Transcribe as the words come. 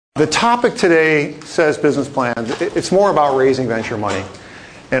The topic today says business plans. It's more about raising venture money.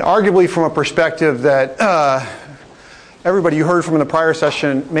 And arguably from a perspective that everybody you heard from in the prior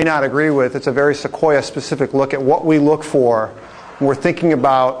session may not agree with, it's a very Sequoia-specific look at what we look for when we're thinking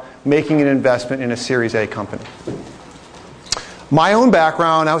about making an investment in a Series A company. My own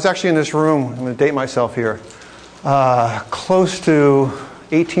background, I was actually in this room, I'm going to date myself here, close to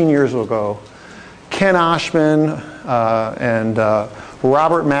 18 years ago. Ken Oshman and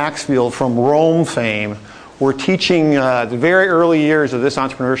Robert Maxfield from Rome fame were teaching the very early years of this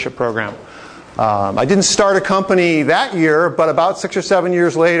entrepreneurship program. I didn't start a company that year, but about 6 or 7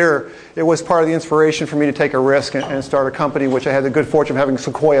 years later, it was part of the inspiration for me to take a risk and start a company, which I had the good fortune of having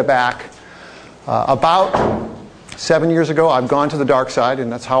Sequoia back. About 7 years ago, I've gone to the dark side,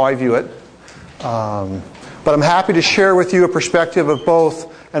 and that's how I view it. But I'm happy to share with you a perspective of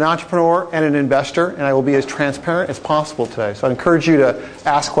both an entrepreneur and an investor, and I will be as transparent as possible today. So I encourage you to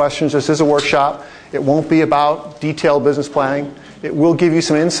ask questions. This is a workshop. It won't be about detailed business planning. It will give you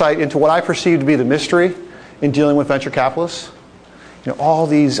some insight into what I perceive to be the mystery in dealing with venture capitalists. You know, all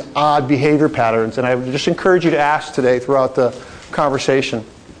these odd behavior patterns, and I would just encourage you to ask today throughout the conversation.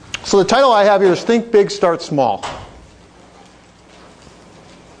 So the title I have here is Think Big, Start Small.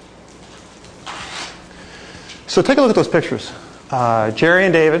 So take a look at those pictures. Jerry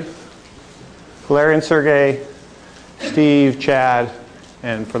and David, Larry and Sergey, Steve, Chad,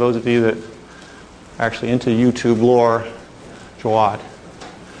 and for those of you that are actually into YouTube lore, Jawad.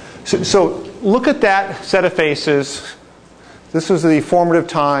 So look at that set of faces. This was the formative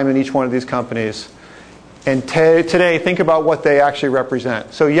time in each one of these companies. And today, think about what they actually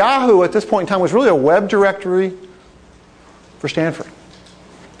represent. So Yahoo at this point in time was really a web directory for Stanford.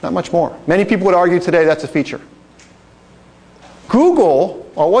 Not much more. Many people would argue today that's a feature.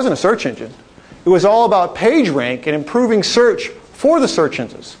 Google, well, it wasn't a search engine. It was all about PageRank and improving search for the search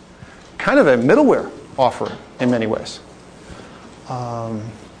engines. Kind of a middleware offering in many ways.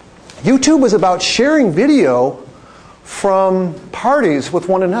 YouTube was about sharing video from parties with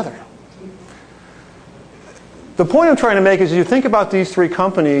one another. The point I'm trying to make is, as you think about these three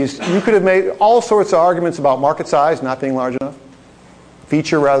companies, you could have made all sorts of arguments about market size not being large enough,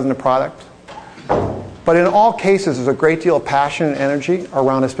 feature rather than a product. But in all cases, there's a great deal of passion and energy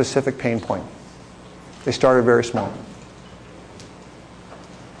around a specific pain point. They started very small.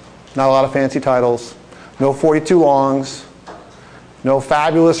 Not a lot of fancy titles, no 42 longs, no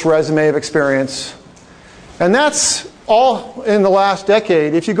fabulous resume of experience. And that's all in the last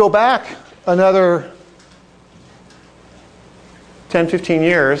decade. If you go back another 10, 15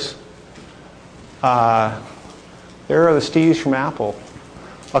 years, there are the Steves from Apple.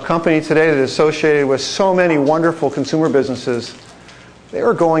 A company today that is associated with so many wonderful consumer businesses. They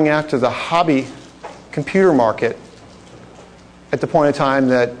were going after the hobby computer market at the point in time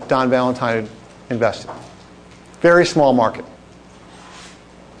that Don Valentine had invested. Very small market.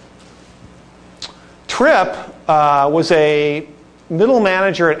 Tripp was a middle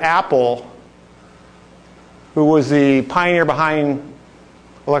manager at Apple who was the pioneer behind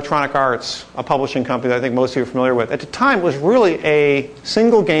Electronic Arts, a publishing company that I think most of you are familiar with. At the time, it was really a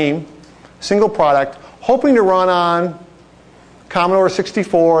single game, single product, hoping to run on Commodore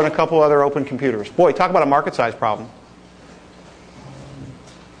 64 and a couple other open computers. Boy, talk about a market size problem.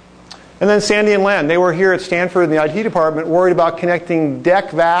 And then Sandy and Len, they were here at Stanford in the IT department worried about connecting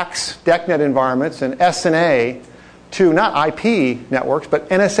DEC-VAX, DECnet environments, and SNA to not IP networks, but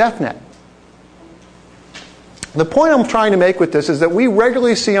NSFnet. The point I'm trying to make with this is that we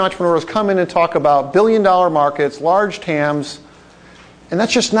regularly see entrepreneurs come in and talk about billion-dollar markets, large TAMs, and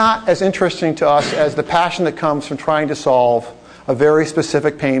that's just not as interesting to us as the passion that comes from trying to solve a very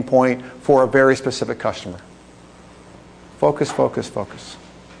specific pain point for a very specific customer. Focus, focus, focus.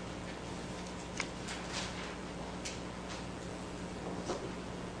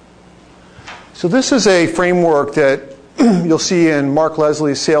 So this is a framework that you'll see in Mark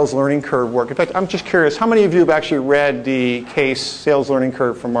Leslie's Sales Learning Curve work. In fact, I'm just curious, how many of you have actually read the case Sales Learning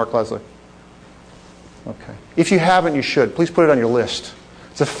Curve from Mark Leslie? Okay. If you haven't, you should. Please put it on your list.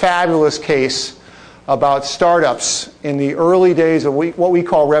 It's a fabulous case about startups in the early days of what we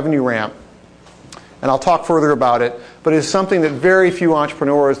call revenue ramp. And I'll talk further about it, but it's something that very few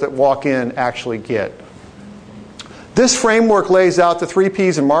entrepreneurs that walk in actually get. This framework lays out the 3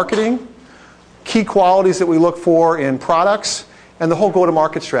 Ps in marketing, key qualities that we look for in products, and the whole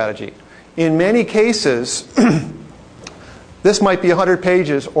go-to-market strategy. In many cases, this might be 100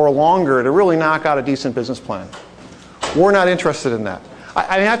 pages or longer to really knock out a decent business plan. We're not interested in that.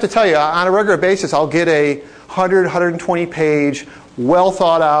 I have to tell you, on a regular basis, I'll get a 100, 120-page,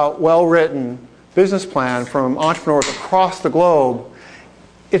 well-thought-out, well-written business plan from entrepreneurs across the globe,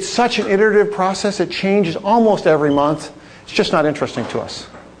 it's such an iterative process. It changes almost every month. It's just not interesting to us.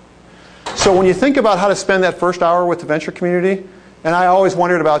 So when you think about how to spend that first hour with the venture community, and I always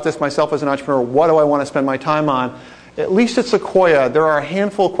wondered about this myself as an entrepreneur, what do I want to spend my time on? At least at Sequoia, there are a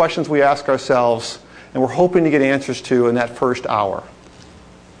handful of questions we ask ourselves, and we're hoping to get answers to in that first hour.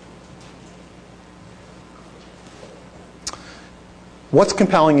 What's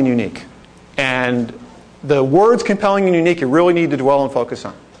compelling and unique? And the words compelling and unique you really need to dwell and focus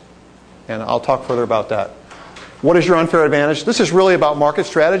on. And I'll talk further about that. What is your unfair advantage? This is really about market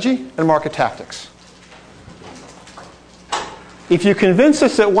strategy and market tactics. If you convince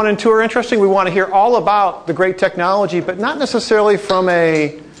us that 1 and 2 are interesting, we want to hear all about the great technology, but not necessarily from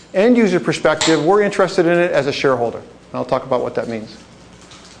an end user perspective. We're interested in it as a shareholder. And I'll talk about what that means.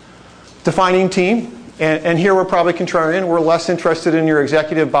 Defining team. And here we're probably contrarian. We're less interested in your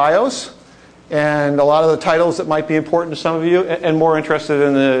executive bios and a lot of the titles that might be important to some of you, and more interested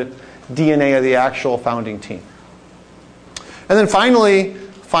in the DNA of the actual founding team. And then finally,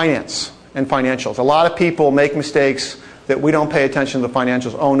 finance and financials. A lot of people make mistakes that we don't pay attention to the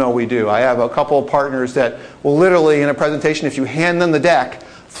financials. Oh, no, we do. I have a couple of partners that will literally, in a presentation, if you hand them the deck,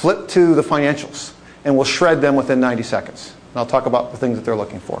 flip to the financials, and will shred them within 90 seconds. And I'll talk about the things that they're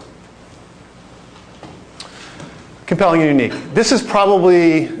looking for. Compelling and unique. This is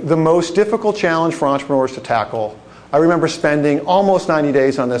probably the most difficult challenge for entrepreneurs to tackle. I remember spending almost 90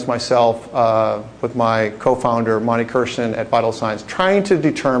 days on this myself with my co-founder, Monty Kirsten at Vital Signs, trying to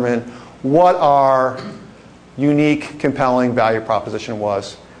determine what our unique, compelling value proposition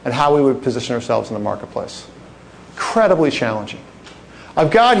was and how we would position ourselves in the marketplace. Incredibly challenging. I've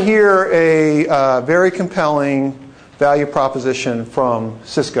got here a very compelling value proposition from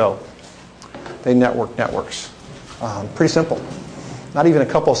Cisco. They network networks. Pretty simple. Not even a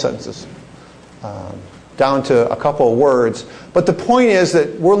couple of sentences. Down to a couple of words. But the point is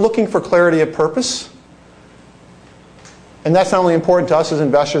that we're looking for clarity of purpose. And that's not only important to us as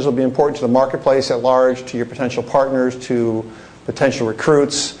investors, it'll be important to the marketplace at large, to your potential partners, to potential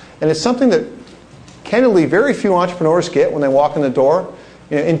recruits. And it's something that, candidly, very few entrepreneurs get when they walk in the door.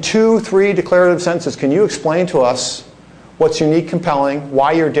 In 2, 3 declarative sentences, can you explain to us what's unique, compelling,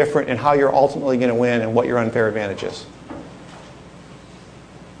 why you're different, and how you're ultimately going to win, and what your unfair advantage is?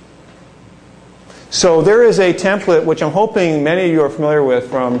 So there is a template, which I'm hoping many of you are familiar with,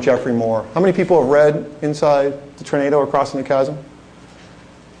 from Jeffrey Moore. How many people have read Inside the Tornado or Crossing the Chasm?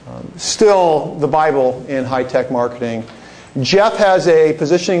 Still the Bible in high-tech marketing. Jeff has a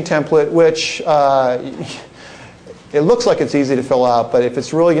positioning template, which it looks like it's easy to fill out, but if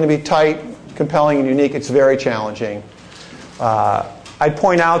it's really going to be tight, compelling, and unique, it's very challenging. I'd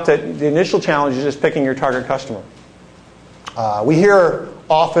point out that the initial challenge is just picking your target customer. We hear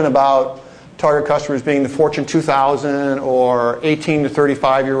often about target customers being the Fortune 2000 or 18 to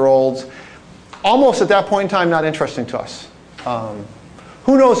 35-year-olds. Almost at that point in time, not interesting to us.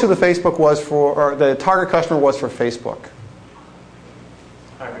 Who knows who the Facebook was for, or the target customer was for Facebook?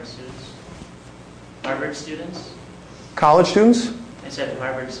 Harvard students. Harvard students? College students? I said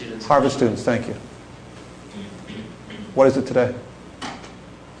Harvard students. Harvard students, thank you. What is it today?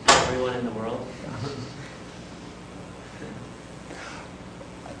 Everyone in the world.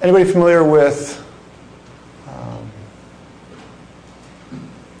 Anybody familiar with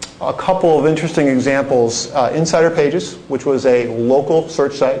a couple of interesting examples? Insider Pages, which was a local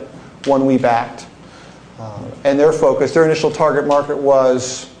search site, one we backed. And their focus, their initial target market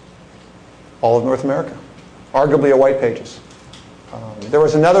was all of North America, arguably a white pages. There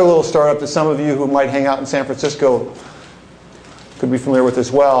was another little startup that some of you who might hang out in San Francisco could be familiar with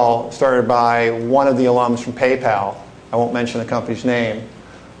as well, started by one of the alums from PayPal. I won't mention the company's name.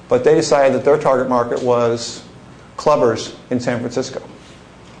 But they decided that their target market was clubbers in San Francisco.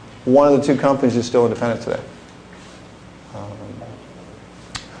 One of the two companies is still independent today.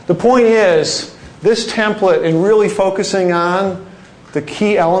 The point is, this template, and really focusing on the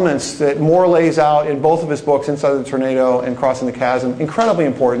key elements that Moore lays out in both of his books, Inside the Tornado and Crossing the Chasm, incredibly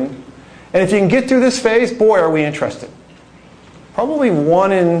important. And if you can get through this phase, boy, are we interested. Probably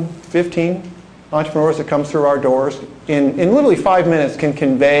 1 in 15 entrepreneurs that come through our doors in literally 5 minutes can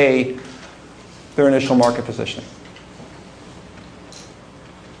convey their initial market positioning.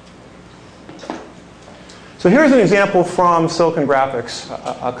 So here's an example from Silicon Graphics,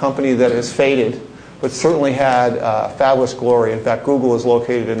 a company that has faded, but certainly had fabulous glory. In fact, Google is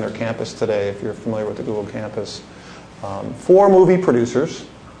located in their campus today, if you're familiar with the Google campus. 4 movie producers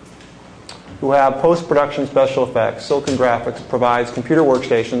who have post-production special effects. Silicon Graphics provides computer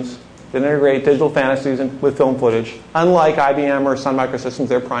workstations that integrate digital fantasies with film footage. Unlike IBM or Sun Microsystems,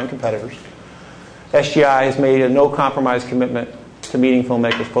 their prime competitors, SGI has made a no-compromise commitment to meeting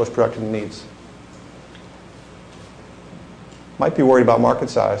filmmakers' post-production needs. Might be worried about market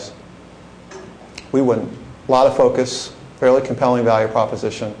size. We wouldn't. A lot of focus, fairly compelling value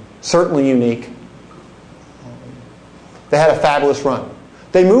proposition, certainly unique. They had a fabulous run.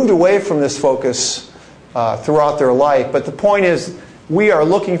 They moved away from this focus throughout their life, but the point is we are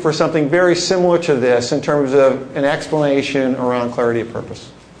looking for something very similar to this in terms of an explanation around clarity of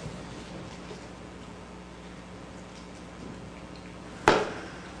purpose.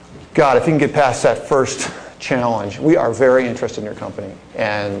 God, if you can get past that first challenge, we are very interested in your company.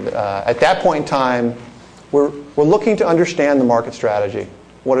 And at that point in time, we're looking to understand the market strategy.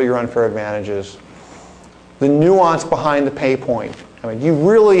 What are your unfair advantages? The nuance behind the pay point. I mean, you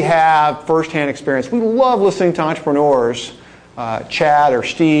really have firsthand experience. We love listening to entrepreneurs, Chad or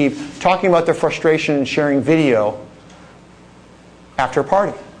Steve, talking about their frustration in sharing video after a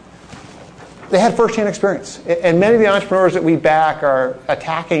party. They had firsthand experience. And many of the entrepreneurs that we back are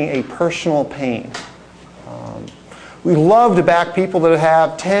attacking a personal pain. We love to back people that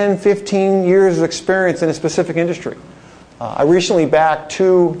have 10, 15 years of experience in a specific industry. I recently backed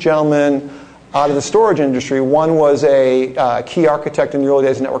two gentlemen out of the storage industry. One was a key architect in the early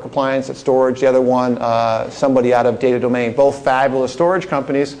days of network appliance at storage. The other one, somebody out of Data Domain. Both fabulous storage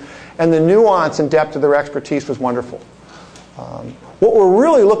companies. And the nuance and depth of their expertise was wonderful. What we're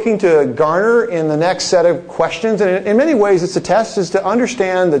really looking to garner in the next set of questions, and in many ways it's a test, is to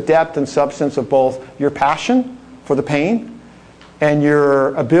understand the depth and substance of both your passion for the pain and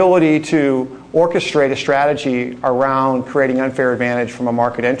your ability to orchestrate a strategy around creating unfair advantage from a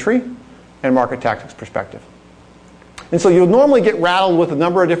market entry and market tactics perspective. And so you'll normally get rattled with a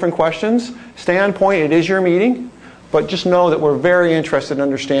number of different questions. Stay on point, it is your meeting, but just know that we're very interested in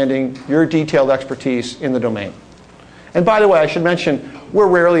understanding your detailed expertise in the domain. And by the way, I should mention, we're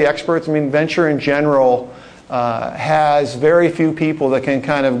rarely experts. I mean, venture in general has very few people that can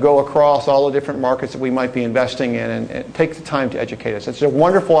kind of go across all the different markets that we might be investing in and take the time to educate us. It's a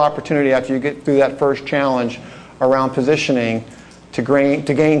wonderful opportunity after you get through that first challenge around positioning to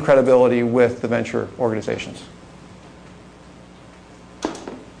gain credibility with the venture organizations.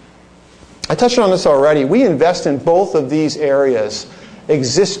 I touched on this already. We invest in both of these areas.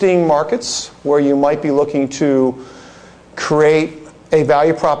 Existing markets, where you might be looking to create a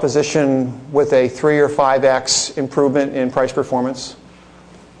value proposition with a 3 or 5x improvement in price performance.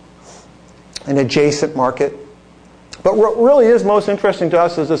 An adjacent market. But what really is most interesting to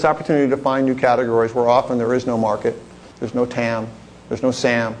us is this opportunity to find new categories where often there is no market, there's no TAM, there's no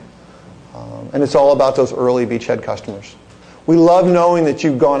SAM, and it's all about those early beachhead customers. We love knowing that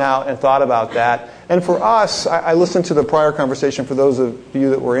you've gone out and thought about that. And for us, I listened to the prior conversation for those of you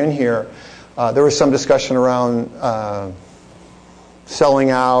that were in here. There was some discussion around selling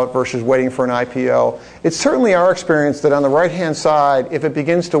out versus waiting for an IPO. It's certainly our experience that on the right-hand side, if it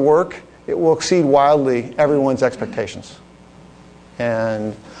begins to work, it will exceed wildly everyone's expectations.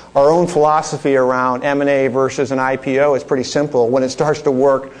 And our own philosophy around M&A versus an IPO is pretty simple. When it starts to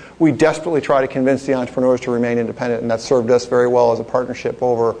work, we desperately try to convince the entrepreneurs to remain independent, and that's served us very well as a partnership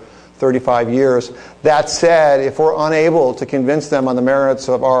over 35 years. That said, if we're unable to convince them on the merits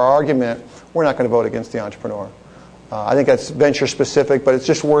of our argument, we're not going to vote against the entrepreneur. I think that's venture specific, but it's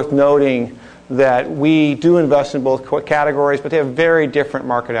just worth noting that we do invest in both categories, but they have very different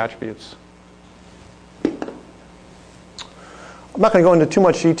market attributes. I'm not going to go into too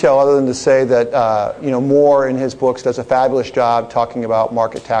much detail other than to say that Moore in his books does a fabulous job talking about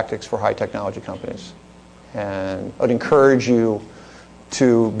market tactics for high technology companies. And I'd encourage you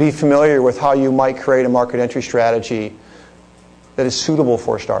to be familiar with how you might create a market entry strategy that is suitable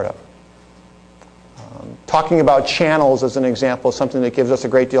for a startup. Talking about channels as an example is something that gives us a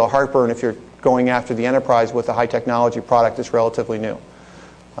great deal of heartburn if you're going after the enterprise with a high technology product that's relatively new.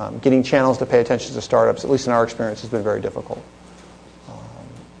 Getting channels to pay attention to startups, at least in our experience, has been very difficult.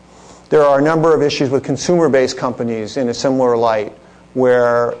 There are a number of issues with consumer-based companies in a similar light,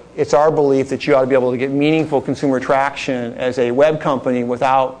 where it's our belief that you ought to be able to get meaningful consumer traction as a web company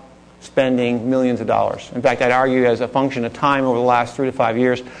without spending millions of dollars. In fact, I'd argue as a function of time over the last 3 to 5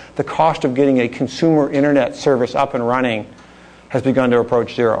 years, the cost of getting a consumer internet service up and running has begun to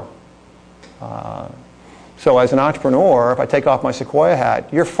approach zero. So as an entrepreneur, if I take off my Sequoia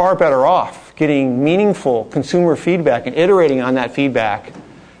hat, you're far better off getting meaningful consumer feedback and iterating on that feedback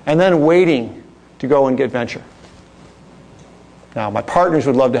and then waiting to go and get venture. Now, my partners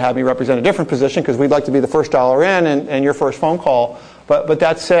would love to have me represent a different position because we'd like to be the first dollar in and your first phone call. But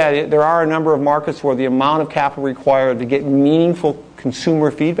that said, there are a number of markets where the amount of capital required to get meaningful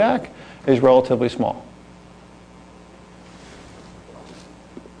consumer feedback is relatively small.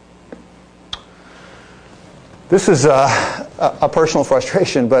 This is a personal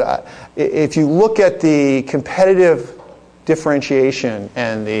frustration, but if you look at the competitive differentiation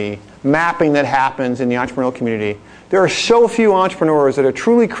and the mapping that happens in the entrepreneurial community, there are so few entrepreneurs that are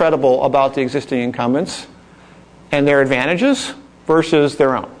truly credible about the existing incumbents and their advantages versus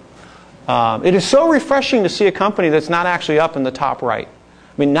their own. It is so refreshing to see a company that's not actually up in the top right.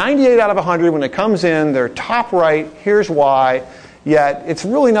 I mean, 98 out of 100, when it comes in, they're top right, here's why, yet it's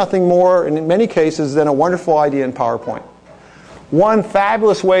really nothing more, in many cases, than a wonderful idea in PowerPoint. One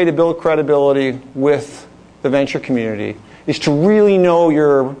fabulous way to build credibility with the venture community is to really know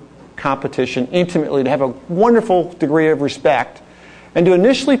your competition intimately, to have a wonderful degree of respect, and to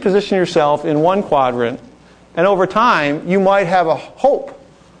initially position yourself in one quadrant, and over time, you might have a hope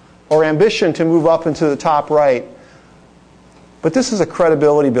or ambition to move up into the top right. But this is a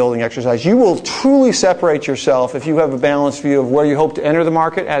credibility building exercise. You will truly separate yourself if you have a balanced view of where you hope to enter the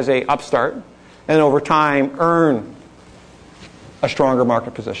market as an upstart, and over time earn a stronger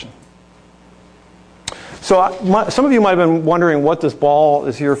market position. So some of you might have been wondering what this ball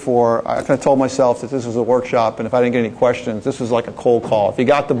is here for. I kind of told myself that this was a workshop, and if I didn't get any questions, this was like a cold call. If you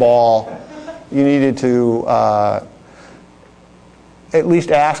got the ball, you needed to at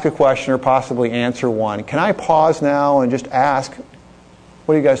least ask a question or possibly answer one. Can I pause now and just ask,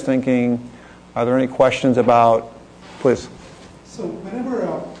 what are you guys thinking? Are there any questions about, please? So whenever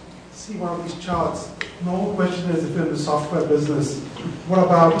I see one of these charts, no question is if you're in the software business, what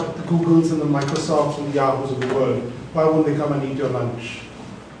about the Googles and the Microsofts and the Yahoos of the world? Why wouldn't they come and eat your lunch?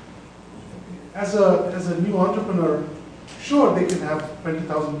 As a new entrepreneur, sure, they can have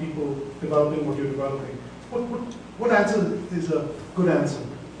 20,000 people developing what you're developing. What answer is a good answer?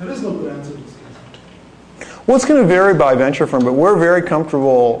 There is no good answer to this question. Well, it's going to vary by venture firm, but we're very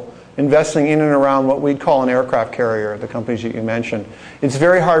comfortable investing in and around what we'd call an aircraft carrier, the companies that you mentioned. It's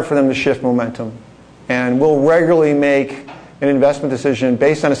very hard for them to shift momentum. And we'll regularly make an investment decision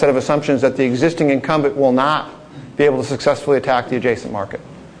based on a set of assumptions that the existing incumbent will not be able to successfully attack the adjacent market.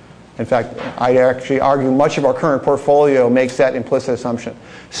 In fact, I'd actually argue much of our current portfolio makes that implicit assumption.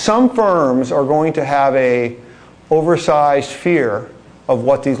 Some firms are going to have a oversized fear of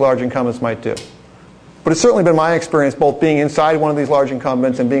what these large incumbents might do. But it's certainly been my experience, both being inside one of these large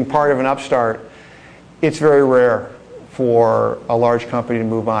incumbents and being part of an upstart, it's very rare for a large company to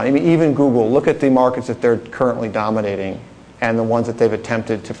move on. I mean, even Google, look at the markets that they're currently dominating and the ones that they've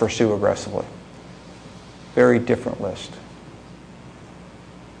attempted to pursue aggressively. Very different list.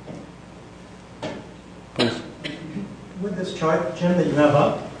 Please. With this chart, Jim, that you have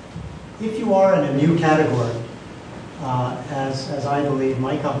up, if you are in a new category, as I believe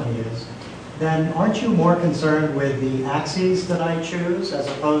my company is, then aren't you more concerned with the axes that I choose as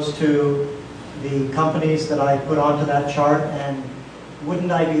opposed to the companies that I put onto that chart? And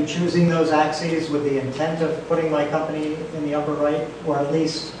wouldn't I be choosing those axes with the intent of putting my company in the upper right, or at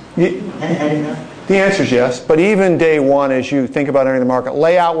least heading there? The answer is yes, but even day one, as you think about entering the market,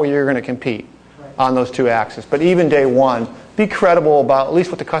 lay out where you're going to compete on those two axes. But even day one, be credible about at least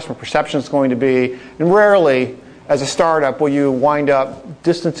what the customer perception is going to be, and rarely, as a startup, will you wind up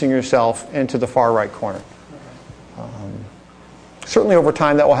distancing yourself into the far right corner. Certainly over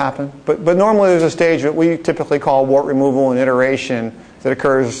time that will happen, but normally there's a stage that we typically call wart removal and iteration that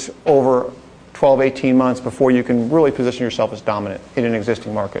occurs over 12, 18 months before you can really position yourself as dominant in an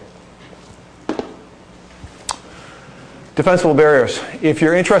existing market. Defensible barriers. If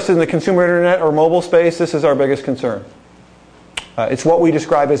you're interested in the consumer internet or mobile space, this is our biggest concern. It's what we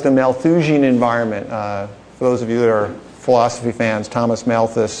describe as the Malthusian environment. For those of you that are philosophy fans, Thomas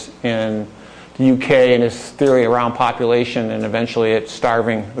Malthus in the UK and his theory around population and eventually it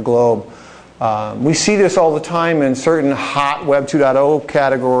starving the globe. We see this all the time in certain hot Web 2.0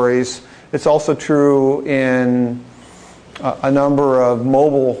 categories. It's also true in a number of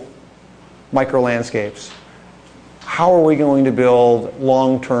mobile micro landscapes. How are we going to build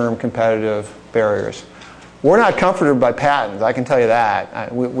long-term competitive barriers? We're not comforted by patents, I can tell you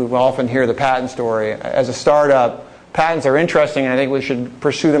that. We often hear the patent story. As a startup, patents are interesting, and I think we should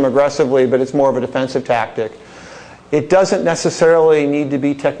pursue them aggressively, but it's more of a defensive tactic. It doesn't necessarily need to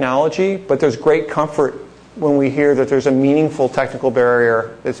be technology, but there's great comfort when we hear that there's a meaningful technical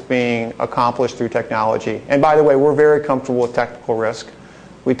barrier that's being accomplished through technology. And by the way, we're very comfortable with technical risk.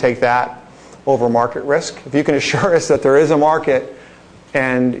 We take that over market risk. If you can assure us that there is a market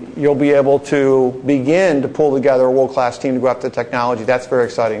and you'll be able to begin to pull together a world-class team to go after the technology, that's very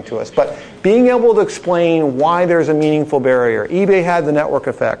exciting to us. But being able to explain why there's a meaningful barrier. eBay had the network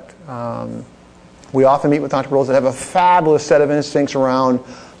effect. We often meet with entrepreneurs that have a fabulous set of instincts around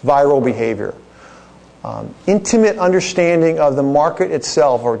viral behavior. Intimate understanding of the market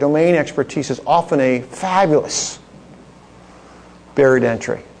itself or domain expertise is often a fabulous barrier to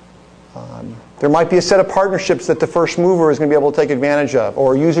entry. There might be a set of partnerships that the first mover is going to be able to take advantage of,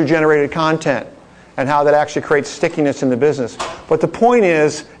 or user-generated content, and how that actually creates stickiness in the business. But the point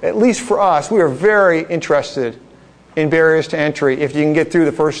is, at least for us, we are very interested in barriers to entry if you can get through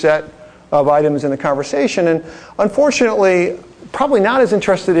the first set of items in the conversation. And unfortunately, probably not as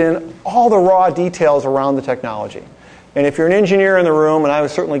interested in all the raw details around the technology. And if you're an engineer in the room, and I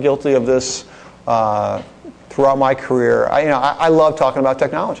was certainly guilty of this throughout my career, I love talking about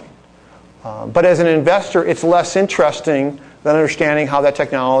technology. But as an investor, it's less interesting than understanding how that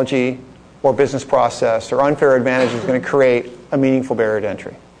technology or business process or unfair advantage is going to create a meaningful barrier to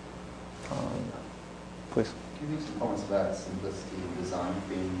entry. Please. Can you make some comments about simplicity of design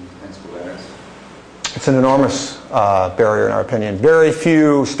being principal barriers? It's an enormous barrier in our opinion. Very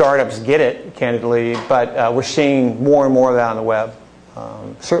few startups get it, candidly, but we're seeing more and more of that on the web.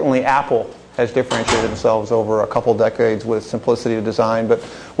 Certainly Apple has differentiated themselves over a couple decades with simplicity of design, but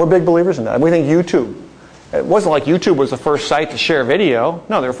we're big believers in that. We think YouTube, it wasn't like YouTube was the first site to share video.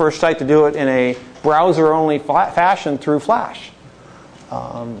 No, they're the first site to do it in a browser-only fashion through Flash.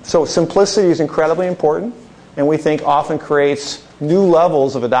 So simplicity is incredibly important, and we think often creates new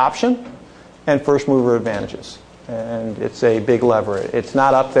levels of adoption and first mover advantages. And it's a big lever. It's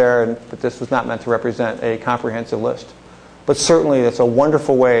not up there, but this was not meant to represent a comprehensive list. But certainly it's a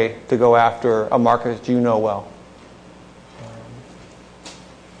wonderful way to go after a market that you know well.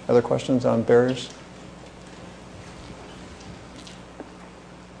 Other questions on barriers?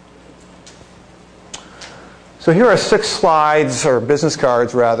 So here are 6 slides, or business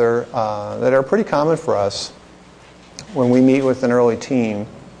cards rather, that are pretty common for us when we meet with an early team.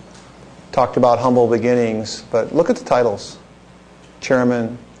 Talked about humble beginnings, but look at the titles.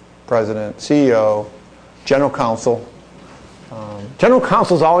 Chairman, President, CEO, General Counsel. General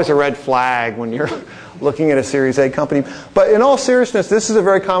Counsel is always a red flag when you're looking at a Series A company. But in all seriousness, this is a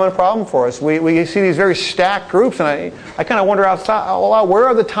very common problem for us. We see these very stacked groups, and I kind of wonder outside, where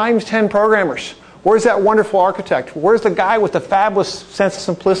are the times 10 programmers? Where's that wonderful architect? Where's the guy with the fabulous sense of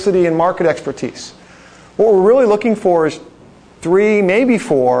simplicity and market expertise? What we're really looking for is 3, maybe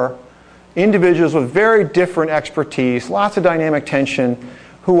 4 individuals with very different expertise, lots of dynamic tension,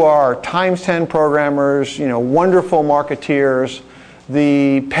 who are times 10 programmers, wonderful marketeers.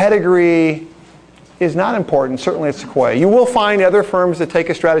 The pedigree is not important, certainly at Sequoia. You will find other firms that take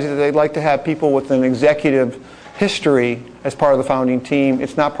a strategy that they'd like to have people with an executive history as part of the founding team.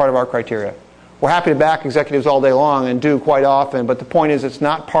 It's not part of our criteria. We're happy to back executives all day long and do quite often, but the point is it's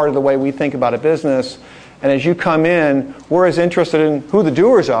not part of the way we think about a business. And as you come in, we're as interested in who the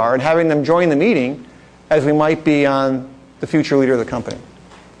doers are and having them join the meeting as we might be on the future leader of the company.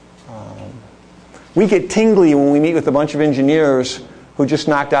 We get tingly when we meet with a bunch of engineers who just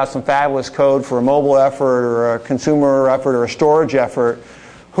knocked out some fabulous code for a mobile effort or a consumer effort or a storage effort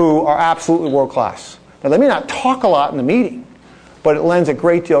who are absolutely world class. Now they may not talk a lot in the meeting, but it lends a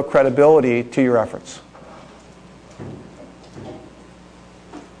great deal of credibility to your efforts.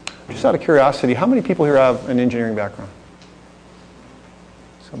 Just out of curiosity, how many people here have an engineering background?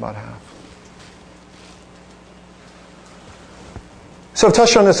 So about half. So I've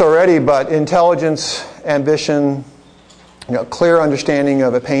touched on this already, but intelligence, ambition, clear understanding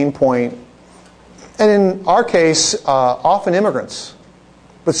of a pain point, and in our case, often immigrants,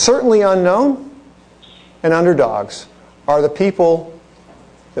 but certainly unknown and underdogs are the people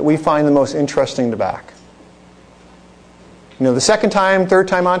that we find the most interesting to back. The second time, third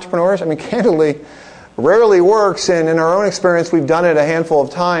time entrepreneurs, candidly, rarely works, and in our own experience, we've done it a handful of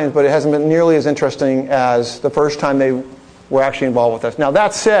times, but it hasn't been nearly as interesting as the first time they were actually involved with us. Now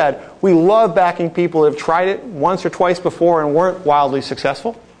that said, we love backing people that have tried it once or twice before and weren't wildly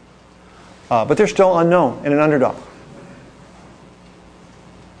successful, but they're still unknown and an underdog.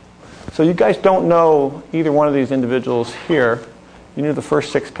 So you guys don't know either one of these individuals here. You knew the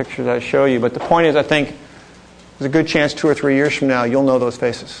first 6 pictures I show you, but the point is I think there's a good chance 2 or 3 years from now you'll know those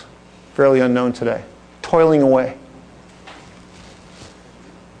faces. Fairly unknown today. Toiling away.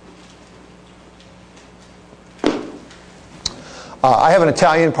 I have an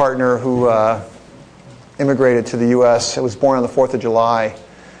Italian partner who immigrated to the U.S. It was born on the 4th of July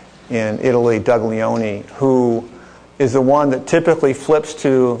in Italy, Doug Leone, who is the one that typically flips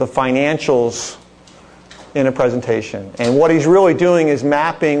to the financials in a presentation. And what he's really doing is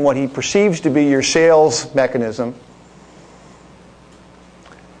mapping what he perceives to be your sales mechanism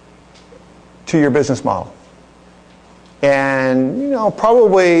to your business model. And,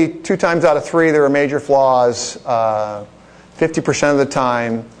 probably 2 times out of 3 there are major flaws. 50% of the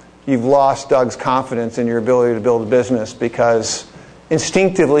time, you've lost Doug's confidence in your ability to build a business, because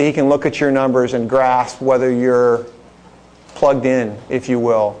instinctively he can look at your numbers and grasp whether you're plugged in, if you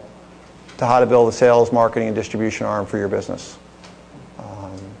will, to how to build a sales, marketing, and distribution arm for your business.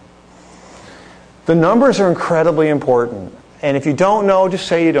 The numbers are incredibly important. And if you don't know, just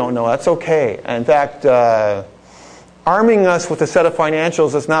say you don't know. That's okay. In fact, arming us with a set of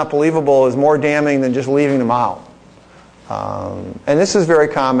financials that's not believable is more damning than just leaving them out. And this is very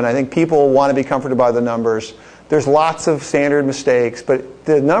common. I think people want to be comforted by the numbers. There's lots of standard mistakes, but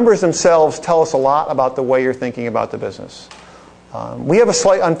the numbers themselves tell us a lot about the way you're thinking about the business. We have a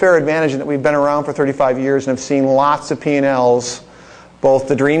slight unfair advantage in that we've been around for 35 years and have seen lots of P&Ls, both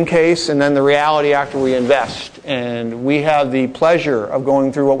the dream case and then the reality after we invest. And we have the pleasure of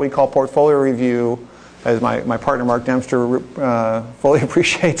going through what we call portfolio review, as my partner Mark Dempster fully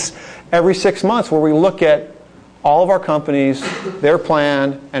appreciates, every 6 months, where we look at all of our companies, their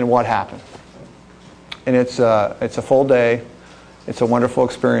plan, and what happened. And it's a full day. It's a wonderful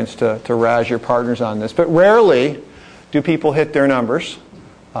experience to razz your partners on this. But rarely do people hit their numbers.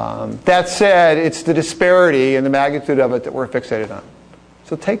 That said, it's the disparity and the magnitude of it that we're fixated on.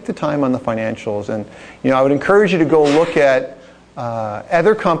 So take the time on the financials. And I would encourage you to go look at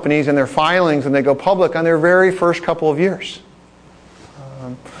other companies and their filings when they go public on their very first couple of years.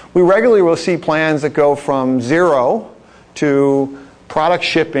 We regularly will see plans that go from 0 to product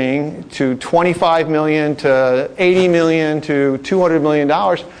shipping to $25 million to $80 million to $200 million.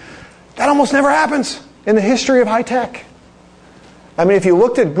 That almost never happens in the history of high tech. I mean, if you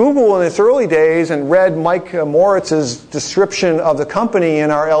looked at Google in its early days and read Mike Moritz's description of the company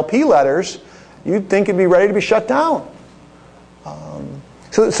in our LP letters, you'd think it'd be ready to be shut down.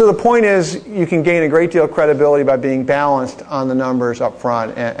 So the point is, you can gain a great deal of credibility by being balanced on the numbers up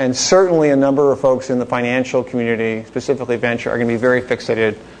front. And certainly a number of folks in the financial community, specifically venture, are going to be very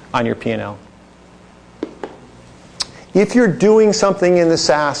fixated on your P&L. If you're doing something in the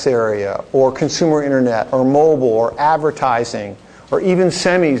SaaS area, or consumer internet, or mobile, or advertising, or even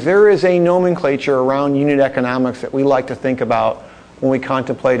semis, there is a nomenclature around unit economics that we like to think about when we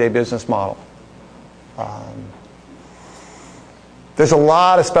contemplate a business model. There's a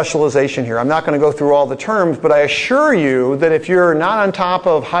lot of specialization here. I'm not going to go through all the terms, but I assure you that if you're not on top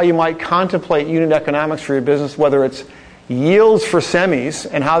of how you might contemplate unit economics for your business, whether it's yields for semis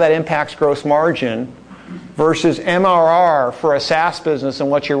and how that impacts gross margin versus MRR for a SaaS business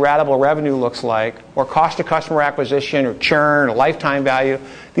and what your ratable revenue looks like, or cost of customer acquisition, or churn, or lifetime value,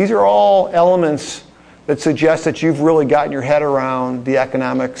 these are all elements that suggest that you've really gotten your head around the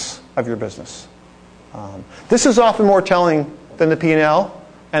economics of your business. This is often more telling than the P&L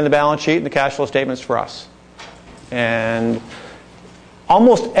and the balance sheet and the cash flow statements for us. And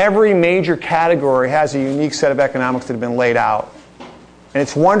almost every major category has a unique set of economics that have been laid out. And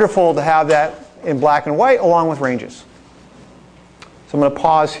it's wonderful to have that in black and white along with ranges. So I'm going to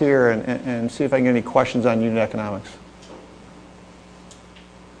pause here and see if I can get any questions on unit economics.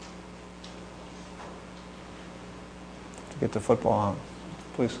 To get the football on,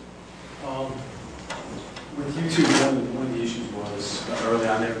 please. With YouTube, one of the issues was early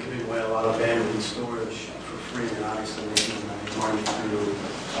on they were giving away a lot of bandwidth and storage for free, and obviously making money through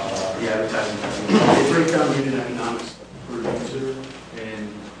the advertising. They break down unit economics per user, and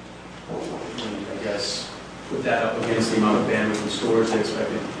I guess put that up against the amount of bandwidth and storage they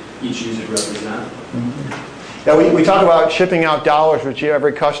expected each user to represent. Mm-hmm. Yeah, we talk about shipping out dollars with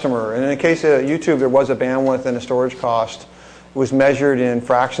every customer, and in the case of YouTube, there was a bandwidth and a storage cost. It was measured in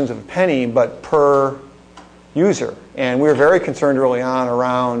fractions of a penny, but per user. And we were very concerned early on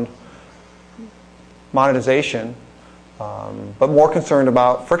around monetization, but more concerned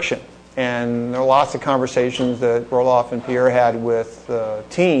about friction. And there are lots of conversations that Roelof and Pierre had with the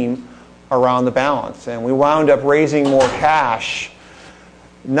team around the balance. And we wound up raising more cash,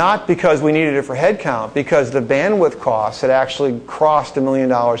 not because we needed it for headcount, because the bandwidth costs had actually crossed $1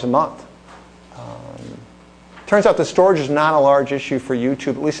 million a month. Turns out the storage is not a large issue for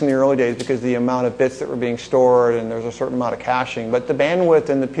YouTube, at least in the early days, because of the amount of bits that were being stored and there's a certain amount of caching. But the bandwidth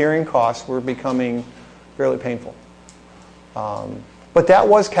and the peering costs were becoming fairly painful. But that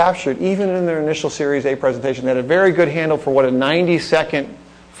was captured even in their initial Series A presentation. They had a very good handle for what a 90-second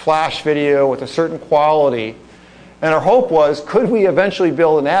flash video with a certain quality. And our hope was, could we eventually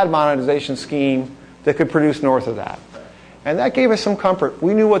build an ad monetization scheme that could produce north of that? And that gave us some comfort.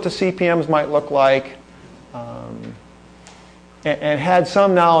 We knew what the CPMs might look like. And had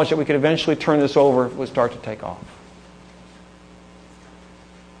some knowledge that we could eventually turn this over if it would start to take off.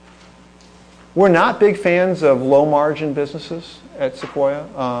 We're not big fans of low-margin businesses at Sequoia.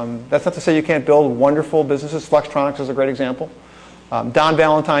 That's not to say you can't build wonderful businesses. Flextronics is a great example. Don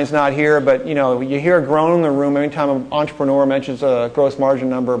Valentine's not here, but you hear a groan in the room every time an entrepreneur mentions a gross margin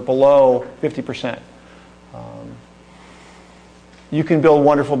number below 50%. You can build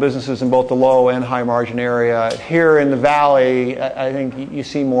wonderful businesses in both the low and high margin area. Here in the Valley, I think you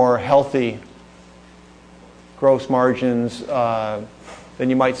see more healthy gross margins than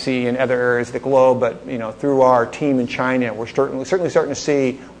you might see in other areas of the globe. But through our team in China, we're certainly starting to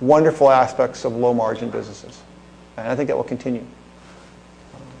see wonderful aspects of low margin businesses, and I think that will continue.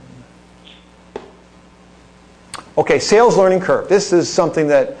 Okay, sales learning curve. This is something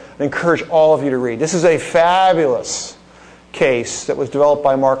that I encourage all of you to read. This is a fabulous case that was developed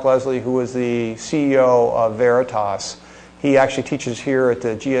by Mark Leslie, who was the CEO of Veritas. He actually teaches here at the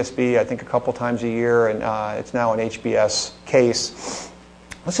GSB, I think, a couple times a year, and it's now an HBS case.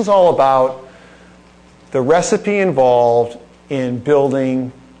 This is all about the recipe involved in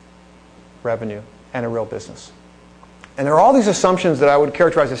building revenue and a real business. And there are all these assumptions that I would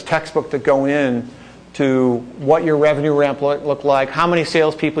characterize as textbook that go in to what your revenue ramp look like, how many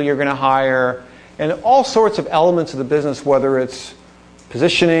salespeople you're going to hire, and all sorts of elements of the business, whether it's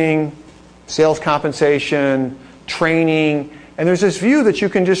positioning, sales compensation, training. And there's this view that you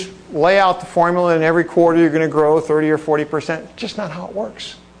can just lay out the formula and every quarter you're going to grow 30 or 40%. Just not how it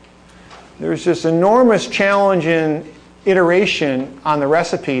works. There's this enormous challenge in iteration on the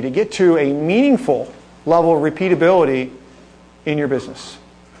recipe to get to a meaningful level of repeatability in your business.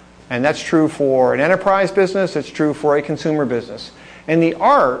 And that's true for an enterprise business. It's true for a consumer business. And the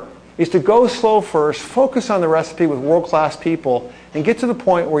art is to go slow first, focus on the recipe with world-class people, and get to the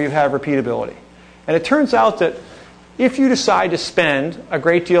point where you have repeatability. And it turns out that if you decide to spend a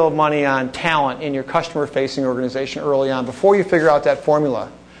great deal of money on talent in your customer-facing organization early on, before you figure out that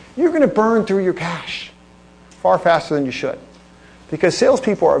formula, you're going to burn through your cash far faster than you should. Because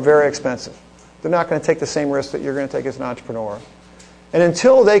salespeople are very expensive. They're not going to take the same risk that you're going to take as an entrepreneur. And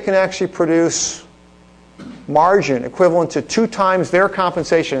until they can actually produce margin equivalent to 2 times their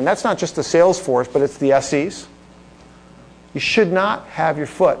compensation, and that's not just the sales force, but it's the SEs, you should not have your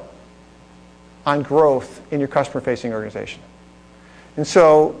foot on growth in your customer-facing organization. And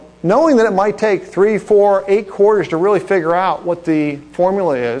so knowing that it might take 3, 4, 8 quarters to really figure out what the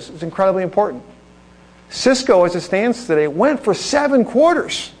formula is incredibly important. Cisco, as it stands today, went for 7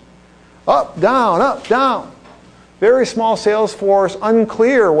 quarters. Up, down. Very small sales force,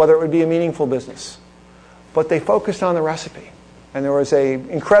 unclear whether it would be a meaningful business. But they focused on the recipe. And there was an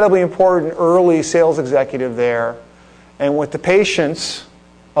incredibly important early sales executive there. And with the patience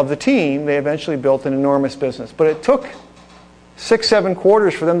of the team, they eventually built an enormous business. But it took 6, 7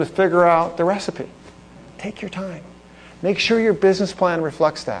 quarters for them to figure out the recipe. Take your time. Make sure your business plan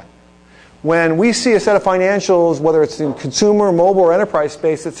reflects that. When we see a set of financials, whether it's in consumer, mobile, or enterprise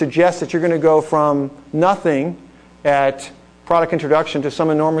space, that suggests that you're going to go from nothing at product introduction to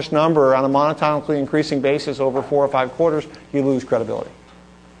some enormous number on a monotonically increasing basis over 4 or 5 quarters, you lose credibility.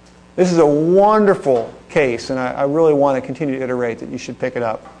 This is a wonderful case, and I really want to continue to iterate that you should pick it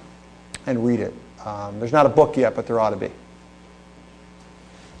up and read it. There's not a book yet, but there ought to be.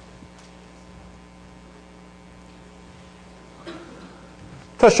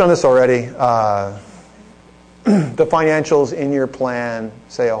 Touched on this already. The financials in your plan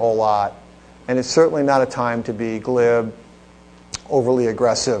say a whole lot, and it's certainly not a time to be glib, overly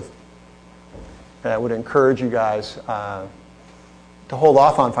aggressive. And I would encourage you guys to hold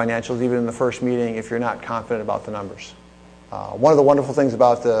off on financials even in the first meeting if you're not confident about the numbers. One of the wonderful things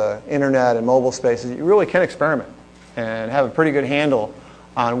about the internet and mobile space is that you really can experiment and have a pretty good handle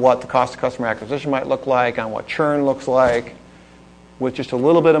on what the cost of customer acquisition might look like, on what churn looks like, with just a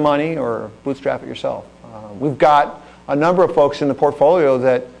little bit of money, or bootstrap it yourself. We've got a number of folks in the portfolio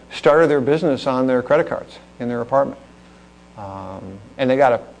that started their business on their credit cards in their apartment. And they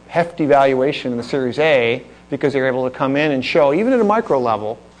got a hefty valuation in the Series A because they were able to come in and show, even at a micro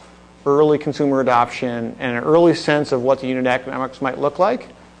level, early consumer adoption and an early sense of what the unit economics might look like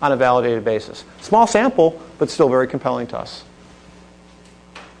on a validated basis. Small sample, but still very compelling to us.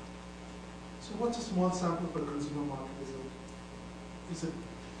 So what's a small sample for the consumer market? Is it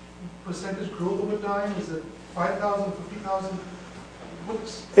percentage growth over time? Is it 5,000, 50,000?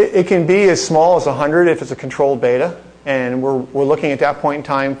 It can be as small as 100 if it's a controlled beta. And we're looking at that point in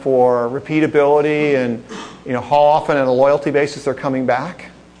time for repeatability and how often on a loyalty basis they're coming back.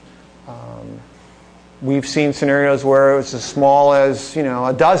 We've seen scenarios where it's as small as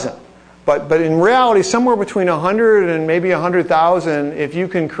a dozen. But in reality, somewhere between 100 and maybe 100,000, if you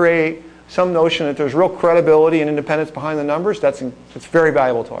can create some notion that there's real credibility and independence behind the numbers, it's very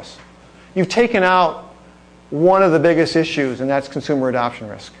valuable to us. You've taken out one of the biggest issues, and that's consumer adoption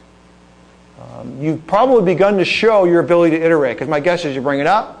risk. You've probably begun to show your ability to iterate, because my guess is you bring it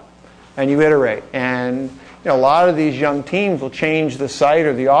up and you iterate. And a lot of these young teams will change the site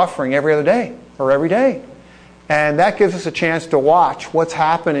or the offering every other day or every day. And that gives us a chance to watch what's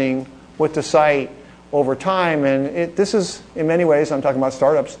happening with the site over time. And this is, in many ways, I'm talking about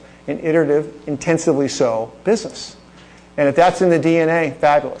startups, an iterative, intensively so business. And if that's in the DNA,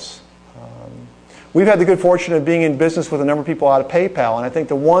 fabulous. We've had the good fortune of being in business with a number of people out of PayPal, and I think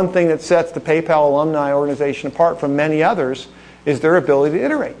the one thing that sets the PayPal alumni organization apart from many others is their ability to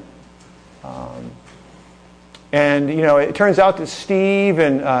iterate. And it turns out that Steve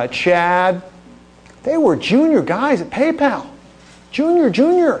and Chad, they were junior guys at PayPal.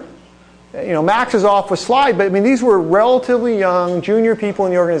 Junior. Max is off with Slide, but I mean these were relatively young, junior people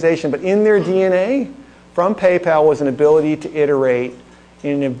in the organization, but in their DNA from PayPal was an ability to iterate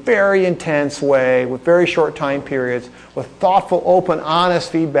in a very intense way, with very short time periods, with thoughtful, open,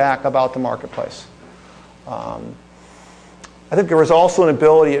 honest feedback about the marketplace. I think there was also an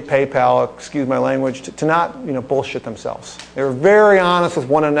ability at PayPal, excuse my language, to not bullshit themselves. They were very honest with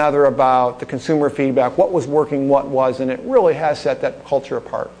one another about the consumer feedback, what was working, what wasn't. It really has set that culture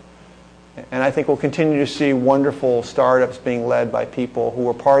apart. And I think we'll continue to see wonderful startups being led by people who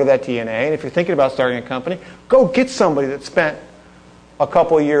are part of that DNA. And if you're thinking about starting a company, go get somebody that spent a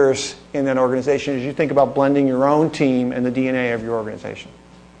couple of years in that organization as you think about blending your own team and the DNA of your organization.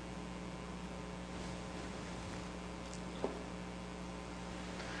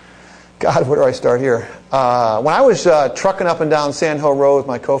 God, where do I start here? When I was trucking up and down Sand Hill Road with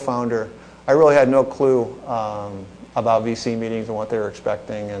my co-founder, I really had no clue about VC meetings and what they were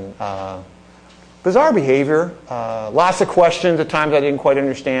expecting. And bizarre behavior, lots of questions at times I didn't quite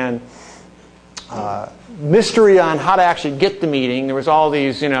understand. Mystery on how to actually get the meeting. There was all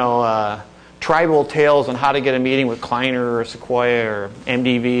these, tribal tales on how to get a meeting with Kleiner or Sequoia or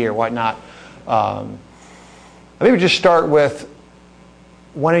MDV or whatnot. I think we just start with,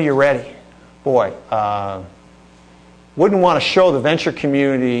 when are you ready? Boy, wouldn't want to show the venture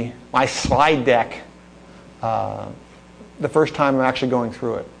community my slide deck the first time I'm actually going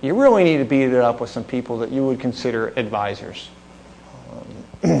through it. You really need to beat it up with some people that you would consider advisors.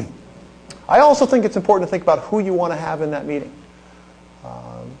 I also think it's important to think about who you want to have in that meeting.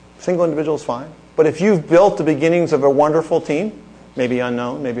 Single individual is fine. But if you've built the beginnings of a wonderful team, maybe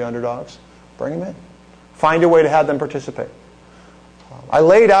unknown, maybe underdogs, bring them in. Find a way to have them participate. I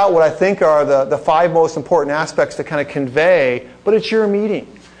laid out what I think are the 5 most important aspects to kind of convey, but it's your meeting.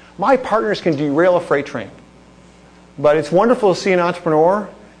 My partners can derail a freight train. But it's wonderful to see an entrepreneur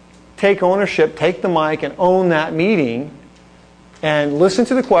take ownership, take the mic, and own that meeting, and listen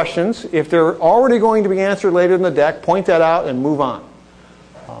to the questions. If they're already going to be answered later in the deck, point that out and move on.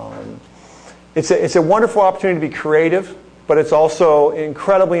 It's a wonderful opportunity to be creative, but it's also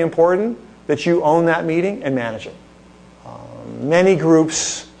incredibly important that you own that meeting and manage it. Many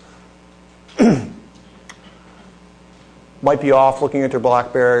groups might be off looking at their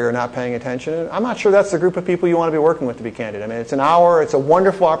BlackBerry or not paying attention. I'm not sure that's the group of people you want to be working with, to be candid. I mean, it's an hour. It's a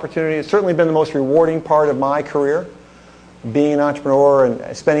wonderful opportunity. It's certainly been the most rewarding part of my career, being an entrepreneur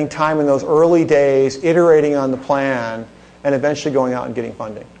and spending time in those early days, iterating on the plan, and eventually going out and getting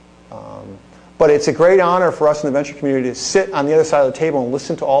funding. But it's a great honor for us in the venture community to sit on the other side of the table and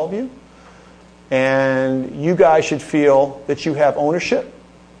listen to all of you. And you guys should feel that you have ownership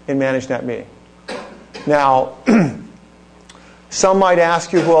in managing that meeting. Now, some might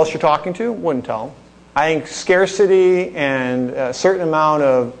ask you who else you're talking to. Wouldn't tell them. I think scarcity and a certain amount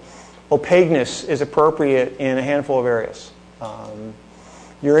of opaqueness is appropriate in a handful of areas.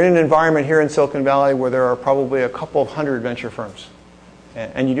 You're in an environment here in Silicon Valley where there are probably a couple of hundred venture firms.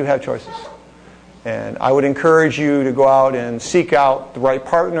 And you do have choices. And I would encourage you to go out and seek out the right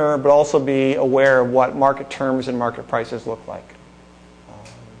partner, but also be aware of what market terms and market prices look like.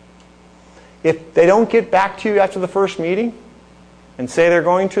 If they don't get back to you after the first meeting and say they're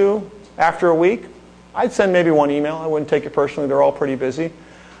going to after a week, I'd send maybe one email. I wouldn't take it personally. They're all pretty busy.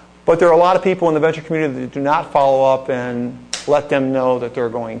 But there are a lot of people in the venture community that do not follow up and let them know that they're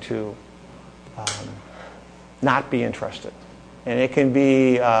going to not be interested. And it can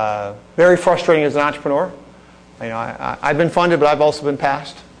be very frustrating as an entrepreneur. I've been funded, but I've also been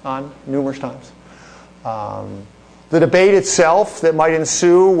passed on numerous times. The debate itself that might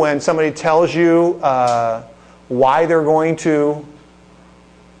ensue when somebody tells you why they're going to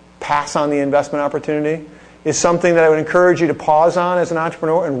pass on the investment opportunity is something that I would encourage you to pause on as an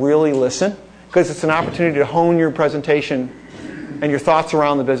entrepreneur and really listen, because it's an opportunity to hone your presentation and your thoughts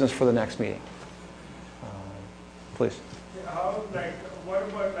around the business for the next meeting. Please. What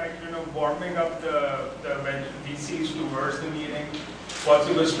about warming up the VCs towards the meeting? What's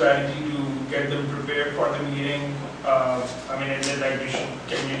your strategy to get them prepared for the meeting? I mean, is it like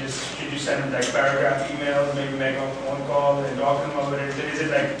should you send them like paragraph emails, maybe make a phone call and talk to them about it? Is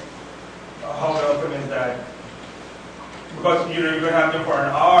it like, how often is that? Because you're going to have them for an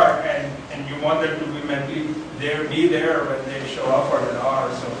hour, and you want them to be mentally be there when they show up for an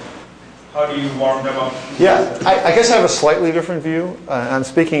hour. So how do you warm them up? Yeah, I guess I have a slightly different view. I'm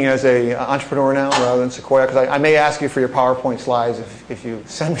speaking as an entrepreneur now rather than Sequoia, because I may ask you for your PowerPoint slides if you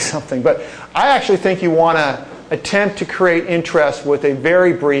send me something. But I actually think you want to attempt to create interest with a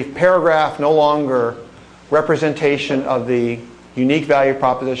very brief paragraph, no longer, representation of the unique value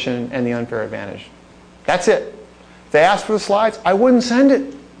proposition and the unfair advantage. That's it. If they ask for the slides, I wouldn't send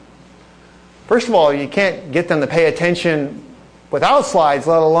it. First of all, you can't get them to pay attention without slides,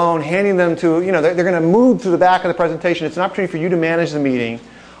 let alone handing them to, they're going to move to the back of the presentation. It's an opportunity for you to manage the meeting.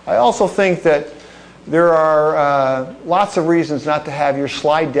 I also think that there are lots of reasons not to have your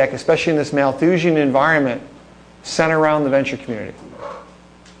slide deck, especially in this Malthusian environment, center around the venture community.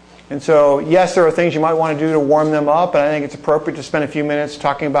 And so, yes, there are things you might want to do to warm them up, and I think it's appropriate to spend a few minutes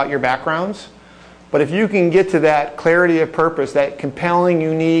talking about your backgrounds. But if you can get to that clarity of purpose, that compelling,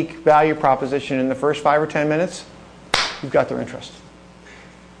 unique value proposition in the first 5 or 10 minutes, you've got their interest.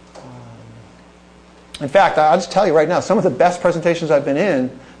 In fact, I'll just tell you right now, some of the best presentations I've been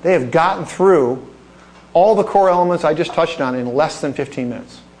in, they have gotten through all the core elements I just touched on in less than 15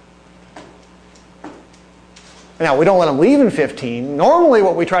 minutes. Now, we don't let them leave in 15. Normally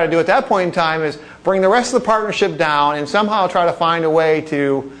what we try to do at that point in time is bring the rest of the partnership down and somehow try to find a way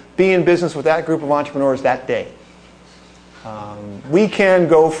to be in business with that group of entrepreneurs that day. We can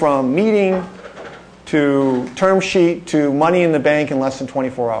go from meeting to term sheet to money in the bank in less than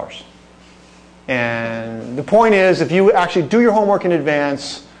 24 hours. And the point is, if you actually do your homework in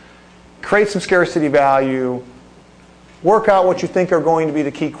advance, create some scarcity value, work out what you think are going to be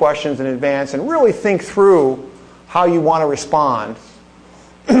the key questions in advance, and really think through how you want to respond,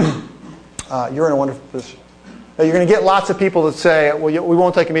 you're in a wonderful position. Now, you're going to get lots of people that say, well, we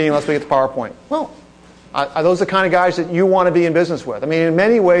won't take a meeting unless we get the PowerPoint. Well, are those the kind of guys that you want to be in business with? I mean, in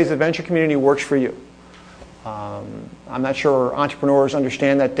many ways, the venture community works for you. I'm not sure entrepreneurs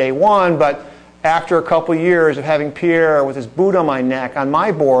understand that day one, but after a couple years of having Pierre with his boot on my neck on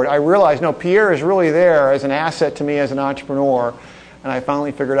my board, I realized, no, Pierre is really there as an asset to me as an entrepreneur, and I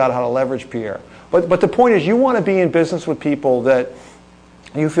finally figured out how to leverage Pierre. But the point is, you want to be in business with people that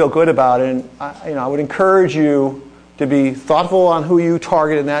you feel good about, and I would encourage you to be thoughtful on who you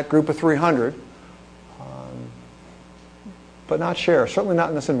target in that group of 300, but not share, certainly not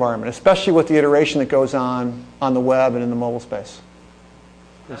in this environment, especially with the iteration that goes on the web and in the mobile space.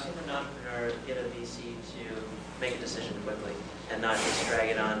 How can an entrepreneur get a VC to make a decision quickly and not just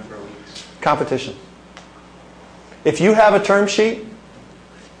drag it on for weeks? Competition. If you have a term sheet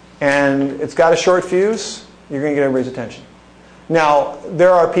and it's got a short fuse, you're going to get everybody's attention. Now,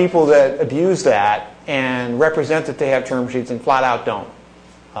 there are people that abuse that and represent that they have term sheets and flat out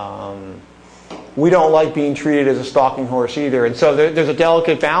don't. We don't like being treated as a stalking horse either. And so there's a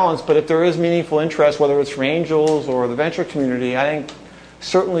delicate balance, but if there is meaningful interest, whether it's from angels or the venture community, I think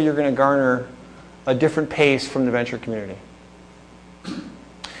certainly you're going to garner a different pace from the venture community.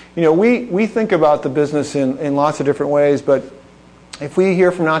 We think about the business in lots of different ways, but if we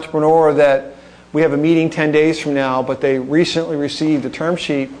hear from an entrepreneur that we have a meeting 10 days from now, but they recently received a term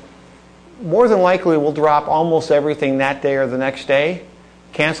sheet, more than likely we'll drop almost everything that day or the next day,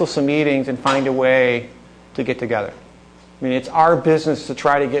 cancel some meetings, and find a way to get together. I mean, it's our business to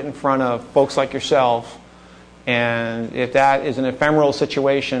try to get in front of folks like yourself, and if that is an ephemeral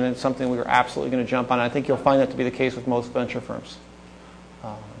situation, it's something we are absolutely going to jump on. I think you'll find that to be the case with most venture firms.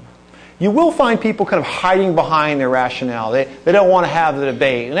 You will find people kind of hiding behind their rationale. They don't want to have the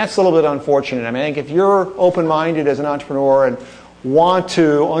debate, and that's a little bit unfortunate. I mean, I think if you're open-minded as an entrepreneur and want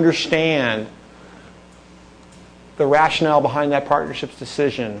to understand the rationale behind that partnership's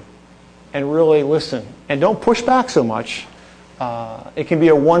decision and really listen and don't push back so much, it can be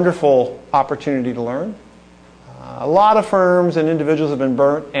a wonderful opportunity to learn. A lot of firms and individuals have been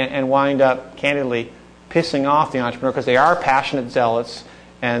burnt and wind up, candidly, pissing off the entrepreneur because they are passionate zealots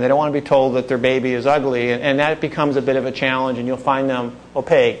and they don't want to be told that their baby is ugly, and that becomes a bit of a challenge, and you'll find them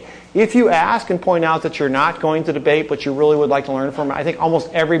opaque. If you ask and point out that you're not going to debate, but you really would like to learn from them, I think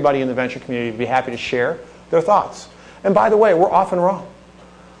almost everybody in the venture community would be happy to share their thoughts. And by the way, we're often wrong.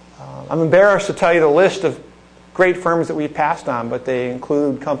 I'm embarrassed to tell you the list of great firms that we've passed on, but they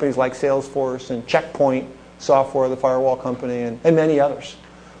include companies like Salesforce and Checkpoint Software, the firewall company, and many others.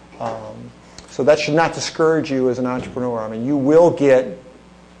 So that should not discourage you as an entrepreneur. I mean, you will get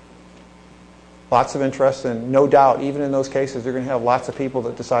Lots of interest, and no doubt, even in those cases, you're going to have lots of people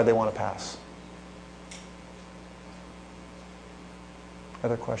that decide they want to pass.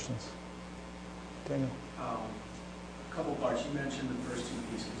 Other questions? Daniel? A couple parts. You mentioned the first two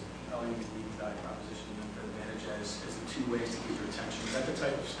pieces, compelling and unique value proposition and the advantage as the two ways to keep your attention. Is that the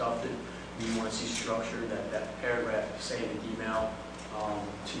type of stuff that you want to see structured, that paragraph, say in an email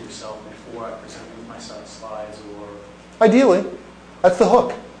to yourself before I present my slides, or? Ideally. That's the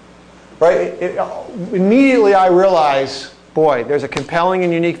hook. Right? Immediately I realize, boy, there's a compelling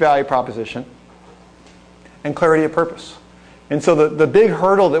and unique value proposition and clarity of purpose. And so the big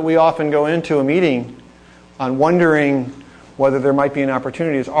hurdle that we often go into a meeting on wondering whether there might be an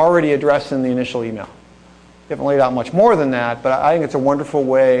opportunity is already addressed in the initial email. We haven't laid out much more than that, but I think it's a wonderful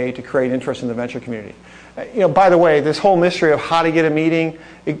way to create interest in the venture community. By the way, this whole mystery of how to get a meeting,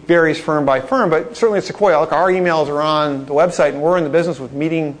 it varies firm by firm, but certainly at Sequoia, look, our emails are on the website, and we're in the business with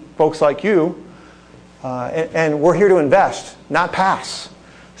meeting folks like you, and we're here to invest, not pass.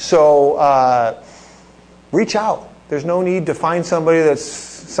 So reach out. There's no need to find somebody that's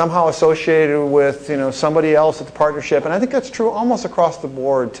somehow associated with somebody else at the partnership, and I think that's true almost across the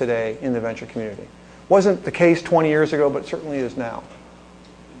board today in the venture community. Wasn't the case 20 years ago, but certainly is now.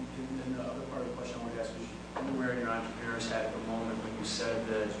 And the other part of the question I wanted to ask was, you're wearing your entrepreneur's hat at the moment when you said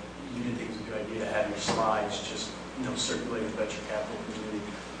that you didn't think it was a good idea to have your slides just circulate the venture capital community.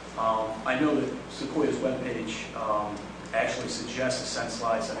 I know that Sequoia's webpage actually suggests to send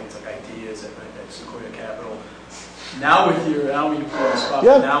slides. I think it's like ideas at Sequoia Capital. Now with your, I don't mean to put you on the spot,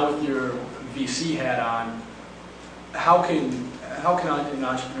 but now with your VC hat on, how can an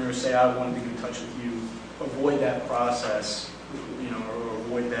entrepreneur say, I want to be in touch with you, avoid that process, or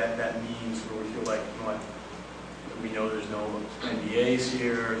avoid that means where we feel like, we know there's no NDAs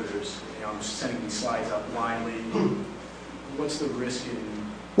here, I'm just sending these slides out blindly. What's the risk in?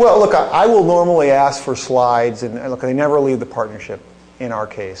 Well, look, I will normally ask for slides, and look, they never leave the partnership in our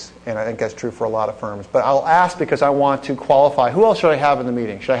case, and I think that's true for a lot of firms. But I'll ask because I want to qualify. Who else should I have in the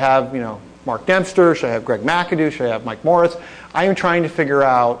meeting? Should I have, Mark Dempster? Should I have Greg McAdoo? Should I have Mike Moritz? I am trying to figure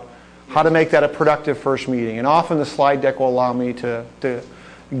out how to make that a productive first meeting. And often the slide deck will allow me to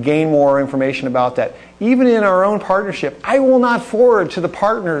gain more information about that. Even in our own partnership, I will not forward to the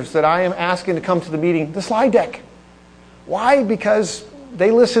partners that I am asking to come to the meeting the slide deck. Why? Because they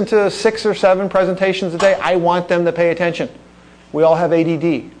listen to 6 or 7 presentations a day. I want them to pay attention. We all have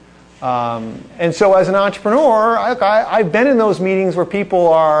ADD. And so as an entrepreneur, I've been in those meetings where people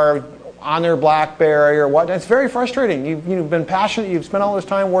are on their BlackBerry or whatnot. It's very frustrating. You've been passionate. You've spent all this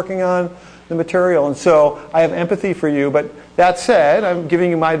time working on the material. And so I have empathy for you. But that said, I'm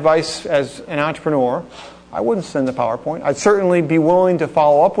giving you my advice as an entrepreneur. I wouldn't send the PowerPoint. I'd certainly be willing to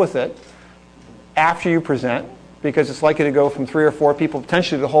follow up with it after you present, because it's likely to go from 3 or 4 people,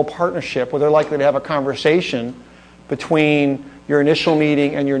 potentially to the whole partnership, where they're likely to have a conversation between your initial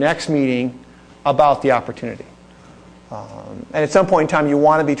meeting and your next meeting about the opportunity. And at some point in time, you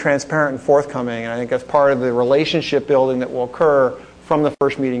want to be transparent and forthcoming, and I think that's part of the relationship building that will occur from the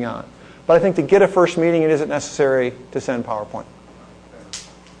first meeting on. But I think to get a first meeting, it isn't necessary to send PowerPoint.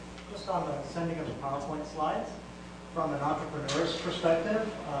 Just on the sending of the PowerPoint slides, from an entrepreneur's perspective,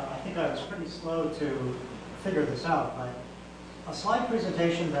 I think I was pretty slow to figure this out, but a slide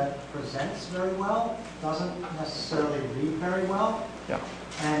presentation that presents very well doesn't necessarily read very well,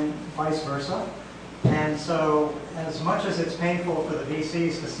 and vice versa. And so as much as it's painful for the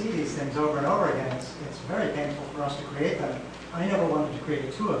VCs to see these things over and over again, it's very painful for us to create them. I never wanted to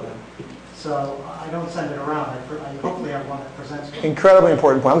create 2 of them. So I don't send it around. I hopefully have one that presents well. Incredibly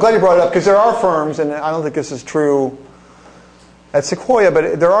important point. I'm glad you brought it up, because there are firms, and I don't think this is true at Sequoia,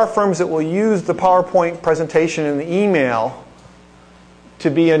 but there are firms that will use the PowerPoint presentation in the email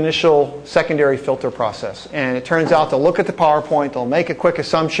to be an initial secondary filter process. And it turns out they'll look at the PowerPoint, they'll make a quick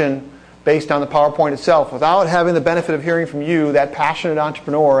assumption based on the PowerPoint itself without having the benefit of hearing from you, that passionate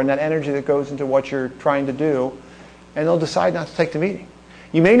entrepreneur, and that energy that goes into what you're trying to do, and they'll decide not to take the meeting.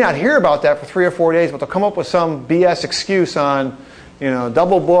 You may not hear about that for 3 or 4 days, but they'll come up with some BS excuse on,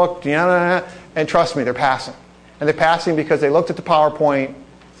 double booked, and trust me, they're passing. And they're passing because they looked at the PowerPoint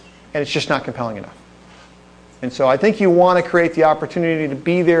and it's just not compelling enough. And so I think you want to create the opportunity to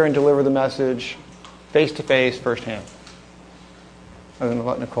be there and deliver the message face-to-face, firsthand. I'm going to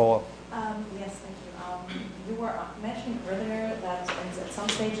let Nicole. Yes, thank you. You were mentioning earlier that at some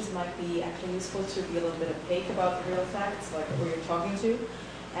stages it might be actually useful to be a little bit opaque about the real facts, like who you're talking to.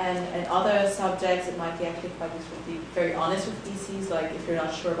 And other subjects, it might be actually quite useful to be very honest with VCs, like if you're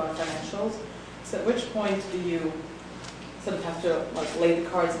not sure about financials. So at which point do you sort of have to lay the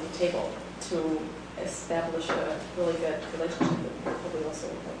cards on the table to establish a really good relationship with probably also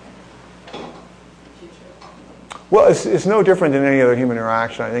future? Well, it's no different than any other human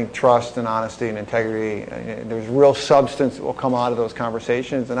interaction. I think trust and honesty and integrity, there's real substance that will come out of those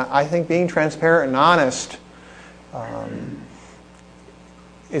conversations. And I think being transparent and honest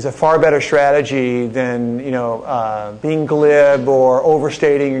is a far better strategy than being glib or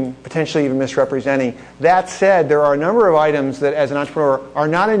overstating and potentially even misrepresenting. That said, there are a number of items that as an entrepreneur are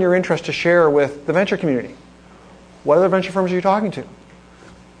not in your interest to share with the venture community. What other venture firms are you talking to?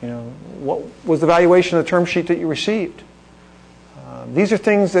 What was the valuation of the term sheet that you received? These are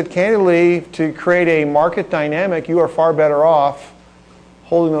things that candidly, to create a market dynamic, you are far better off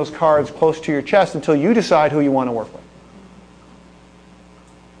holding those cards close to your chest until you decide who you want to work with.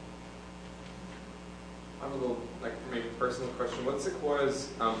 Personal question. What's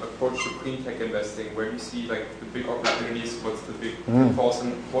Sequoia's approach to clean tech investing? Where do you see the big opportunities? What's the big pitfalls,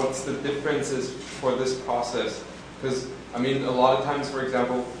 and what's the differences for this process? Because a lot of times, for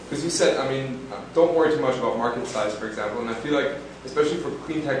example, because you said, don't worry too much about market size, for example, and I feel like, especially for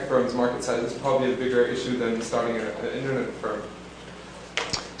clean tech firms, market size is probably a bigger issue than starting an internet firm.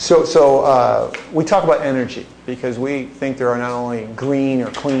 So we talk about energy because we think there are not only green or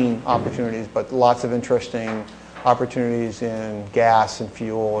clean opportunities, but lots of interesting opportunities in gas and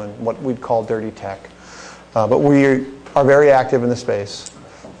fuel and what we'd call dirty tech. But we are very active in the space.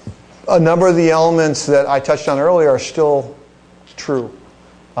 A number of the elements that I touched on earlier are still true.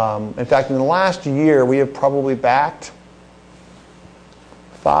 In fact, in the last year, we have probably backed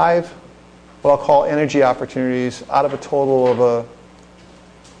 5 what I'll call energy opportunities out of a total of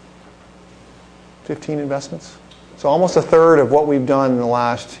 15 investments. So almost a third of what we've done in the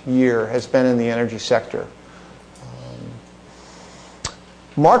last year has been in the energy sector.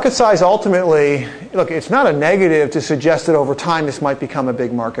 Market size ultimately, look, it's not a negative to suggest that over time this might become a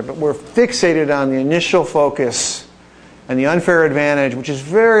big market, but we're fixated on the initial focus and the unfair advantage, which is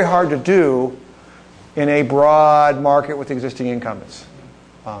very hard to do in a broad market with existing incumbents.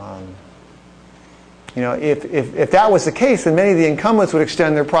 If that was the case, then many of the incumbents would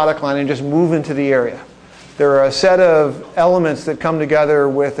extend their product line and just move into the area. There are a set of elements that come together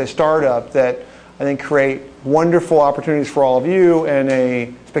with a startup that I think create wonderful opportunities for all of you and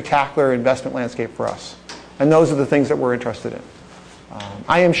a spectacular investment landscape for us. And those are the things that we're interested in.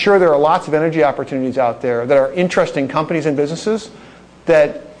 I am sure there are lots of energy opportunities out there that are interesting companies and businesses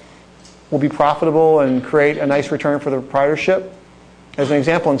that will be profitable and create a nice return for the proprietorship. As an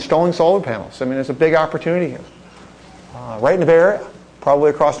example, installing solar panels. There's a big opportunity here. Right in the Bay Area, probably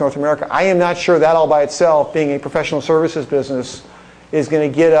across North America. I am not sure that all by itself, being a professional services business, is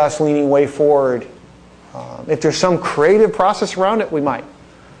going to get us leaning way forward. If there's some creative process around it, we might.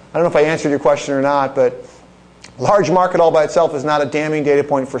 I don't know if I answered your question or not, but large market all by itself is not a damning data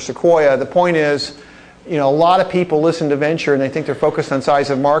point for Sequoia. The point is, a lot of people listen to venture and they think they're focused on size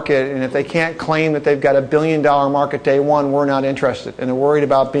of market, and if they can't claim that they've got $1 billion market day one, we're not interested. And they're worried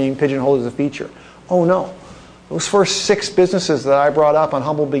about being pigeonholed as a feature. Oh no. Those first 6 businesses that I brought up on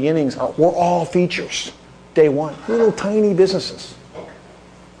Humble Beginnings were all features day one. Little tiny businesses.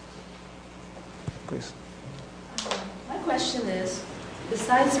 Please. My question is,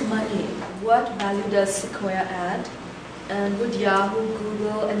 besides money, what value does Sequoia add? And would Yahoo,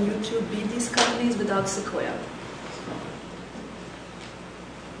 Google, and YouTube beat these companies without Sequoia?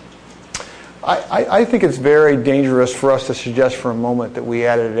 I think it's very dangerous for us to suggest for a moment that we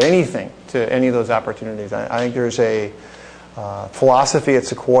added anything to any of those opportunities. I think there's a philosophy at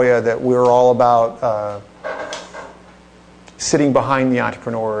Sequoia that we're all about sitting behind the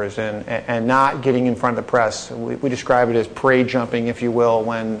entrepreneurs and not getting in front of the press. We describe it as parade jumping, if you will,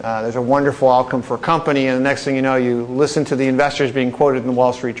 when there's a wonderful outcome for a company and the next thing you know, you listen to the investors being quoted in the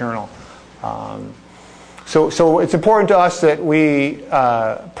Wall Street Journal. So it's important to us that we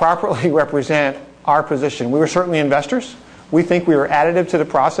properly represent our position. We were certainly investors. We think we were additive to the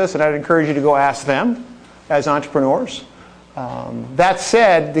process, and I'd encourage you to go ask them as entrepreneurs. That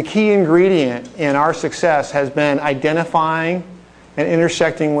said, the key ingredient in our success has been identifying and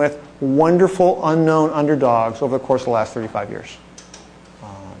intersecting with wonderful unknown underdogs over the course of the last 35 years.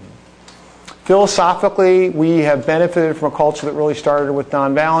 Philosophically, we have benefited from a culture that really started with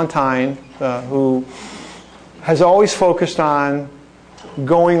Don Valentine, who has always focused on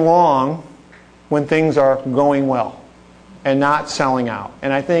going long when things are going well and not selling out.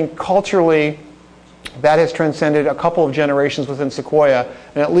 And I think culturally, that has transcended a couple of generations within Sequoia,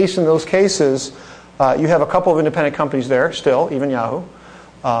 and at least in those cases, you have a couple of independent companies there still, even Yahoo.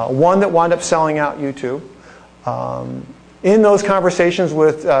 One that wound up selling out YouTube. In those conversations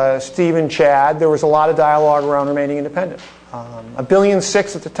with Steve and Chad, there was a lot of dialogue around remaining independent. $1.6 billion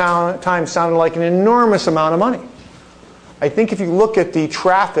at the time sounded like an enormous amount of money. I think if you look at the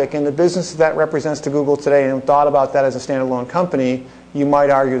traffic and the business that represents to Google today and thought about that as a standalone company, you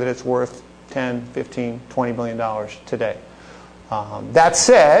might argue that it's worth 10, 15, $20 billion today. That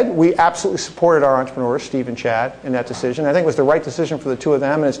said, we absolutely supported our entrepreneurs, Steve and Chad, in that decision. I think it was the right decision for the two of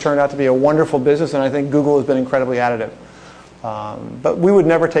them, and it's turned out to be a wonderful business, and I think Google has been incredibly additive. But we would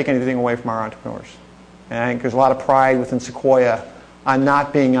never take anything away from our entrepreneurs. And I think there's a lot of pride within Sequoia on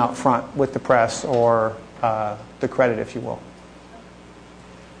not being out front with the press or the credit, if you will.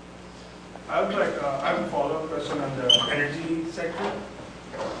 I have a follow-up question on the energy sector.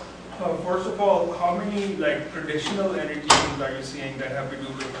 First of all, how many traditional energy teams are you seeing that have to do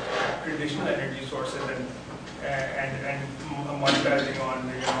with traditional energy sources and monetizing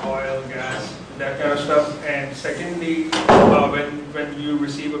on oil, gas, that kind of stuff? And secondly, when you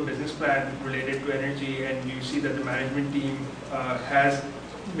receive a business plan related to energy and you see that the management team has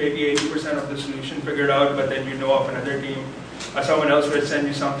maybe 80% of the solution figured out, but then you know of another team, someone else would send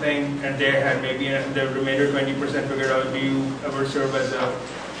you something and they had maybe the remainder 20% figured out, do you ever serve as a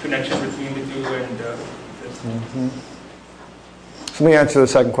connection between the two and this? So let me answer the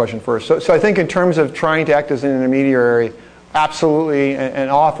second question first. So I think in terms of trying to act as an intermediary, absolutely, and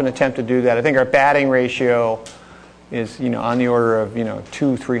often attempt to do that. I think our batting ratio is on the order of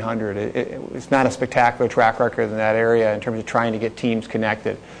 200-300. It's not a spectacular track record in that area in terms of trying to get teams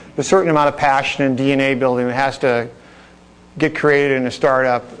connected. There's a certain amount of passion and DNA building that has to get created in a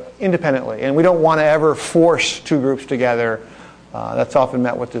startup independently, and we don't want to ever force two groups together. That's often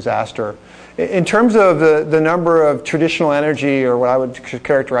met with disaster. In terms of the number of traditional energy, or what I would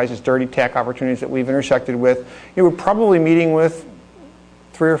characterize as dirty tech opportunities that we've intersected with, we're probably meeting with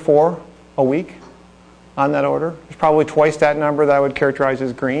 3 or 4 a week on that order. There's probably twice that number that I would characterize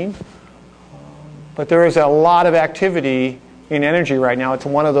as green. But there is a lot of activity in energy right now. It's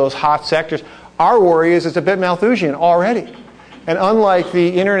one of those hot sectors. Our worry is it's a bit Malthusian already. And unlike the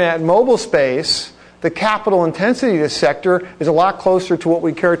internet and mobile space, the capital intensity of this sector is a lot closer to what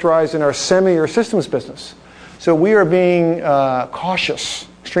we characterize in our semi or systems business. So we are being cautious,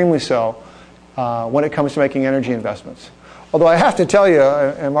 extremely so, when it comes to making energy investments. Although I have to tell you,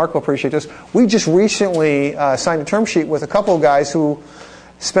 and Mark will appreciate this, we just recently signed a term sheet with a couple of guys who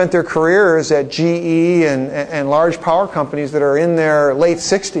spent their careers at GE and large power companies that are in their late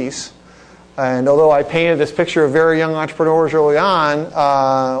 60s. And although I painted this picture of very young entrepreneurs early on,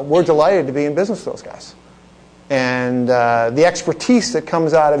 we're delighted to be in business with those guys. And the expertise that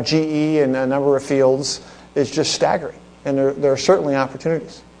comes out of GE in a number of fields is just staggering. And there are certainly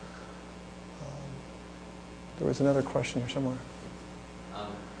opportunities. There was another question here somewhere. So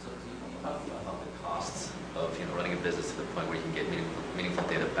you talked about the costs of running a business to the point where you can get meaningful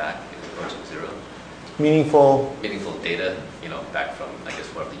data back approaching zero. Meaningful data, back from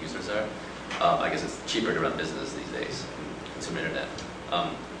wherever the users are. I guess it's cheaper to run business these days, consumer internet.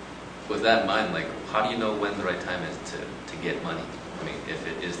 With that in mind, how do you know when the right time is to get money? I mean, if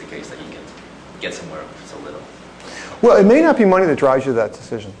it is the case that you can get somewhere for so little. Well, it may not be money that drives you to that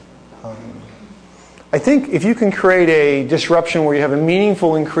decision. I think if you can create a disruption where you have a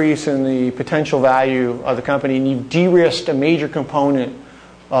meaningful increase in the potential value of the company and you've de-risked a major component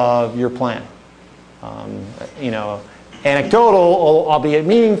of your plan, anecdotal, albeit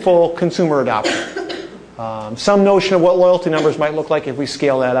meaningful, consumer adoption. Some notion of what loyalty numbers might look like if we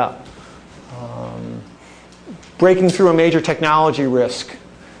scale that up. Breaking through a major technology risk.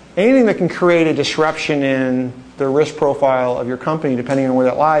 Anything that can create a disruption in the risk profile of your company, depending on where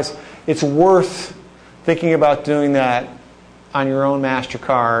that lies, it's worth thinking about doing that on your own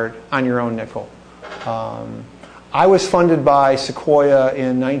MasterCard, on your own nickel. I was funded by Sequoia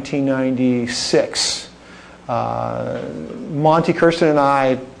in 1996. Monty Kirsten and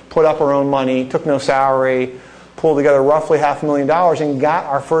I put up our own money, took no salary, pulled together roughly $500,000 and got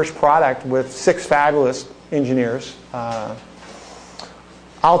our first product with 6 fabulous engineers out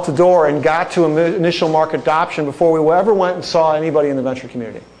the door and got to initial market adoption before we ever went and saw anybody in the venture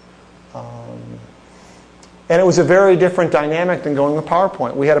community. And it was a very different dynamic than going with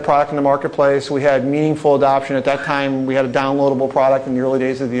PowerPoint. We had a product in the marketplace. We had meaningful adoption. At that time, we had a downloadable product in the early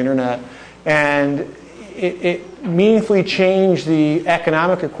days of the internet. And it meaningfully changed the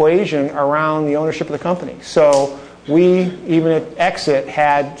economic equation around the ownership of the company. So we, even at exit,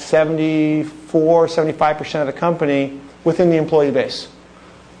 had 74-75% of the company within the employee base.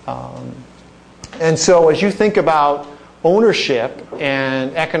 And so as you think about ownership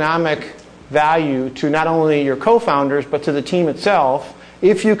and economic value to not only your co-founders but to the team itself,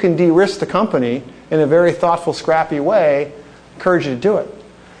 if you can de-risk the company in a very thoughtful, scrappy way, I encourage you to do it.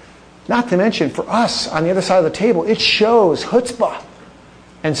 Not to mention, for us, on the other side of the table, it shows chutzpah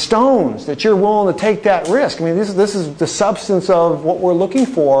and stones that you're willing to take that risk. I mean, this is the substance of what we're looking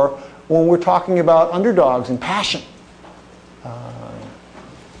for when we're talking about underdogs and passion.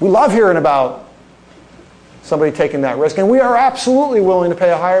 We love hearing about somebody taking that risk, and we are absolutely willing to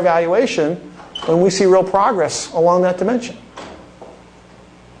pay a higher valuation when we see real progress along that dimension.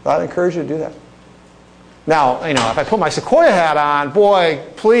 I'd encourage you to do that. Now, if I put my Sequoia hat on, boy,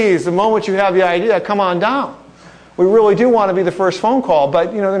 please, the moment you have the idea, come on down. We really do want to be the first phone call,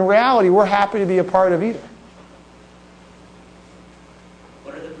 but in reality, we're happy to be a part of either.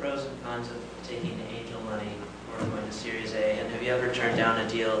 What are the pros and cons of taking angel money or going to Series A? And have you ever turned down a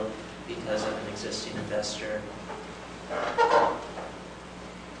deal because of an existing investor?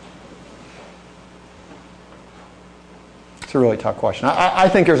 It's a really tough question. I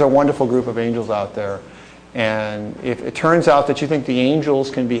think there's a wonderful group of angels out there. And if it turns out that you think the angels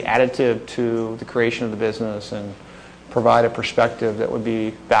can be additive to the creation of the business and provide a perspective that would be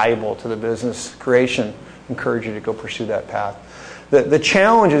valuable to the business creation, I encourage you to go pursue that path. The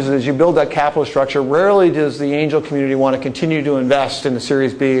challenge is as you build that capital structure, rarely does the angel community want to continue to invest in the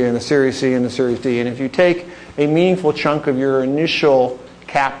Series B and the Series C and the Series D. And if you take a meaningful chunk of your initial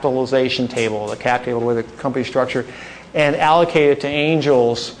capitalization table, the cap table with the company structure, and allocate it to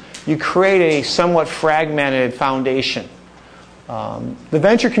angels, you create a somewhat fragmented foundation. The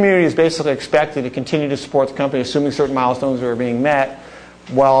venture community is basically expected to continue to support the company, assuming certain milestones are being met.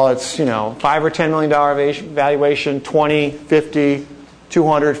 Well, it's $5 or $10 million valuation, 20, 50,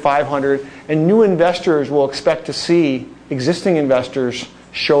 200, 500, and new investors will expect to see existing investors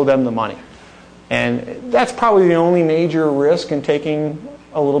show them the money. And that's probably the only major risk in taking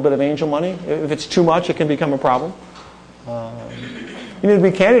a little bit of angel money. If it's too much, it can become a problem. To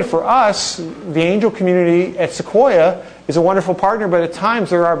be candid, for us, the angel community at Sequoia is a wonderful partner, but at times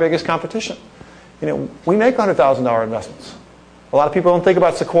they're our biggest competition. We make $100,000 investments. A lot of people don't think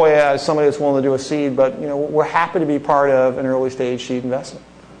about Sequoia as somebody that's willing to do a seed, but we're happy to be part of an early stage seed investment.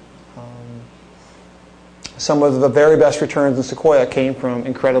 Some of the very best returns in Sequoia came from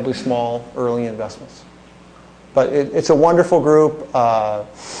incredibly small early investments. But it's a wonderful group.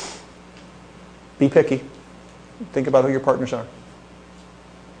 Be picky. Think about who your partners are.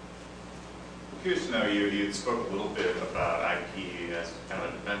 I'm curious to know, you spoke a little bit about IP as kind of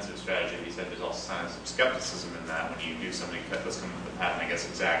a defensive strategy. You said there's also signs of skepticism in that when you do something that's coming with the patent. I guess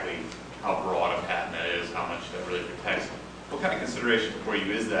exactly how broad a patent that is, how much that really protects. What kind of consideration for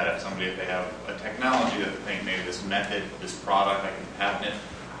you is that if they have a technology that they think maybe this method, this product, I can patent it?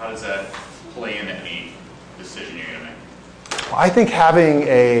 How does that play into any decision you're going to make? I think having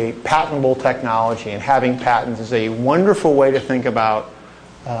a patentable technology and having patents is a wonderful way to think about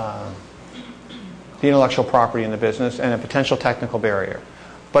the intellectual property in the business and a potential technical barrier.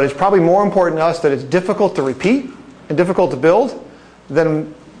 But it's probably more important to us that it's difficult to repeat and difficult to build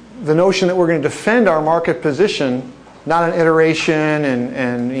than the notion that we're going to defend our market position, not on iteration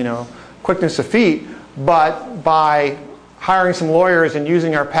and quickness of feet, but by hiring some lawyers and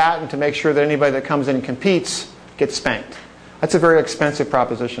using our patent to make sure that anybody that comes in and competes gets spanked. That's a very expensive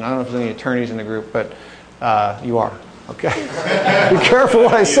proposition. I don't know if there's any attorneys in the group, but you are. Okay, be careful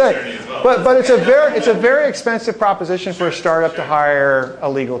what I say. But it's a very expensive proposition for a startup to hire a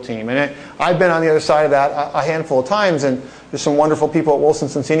legal team. And I've been on the other side of that a handful of times, and there's some wonderful people at Wilson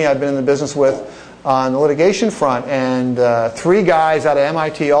Sonsini I've been in the business with on the litigation front. And 3 guys out of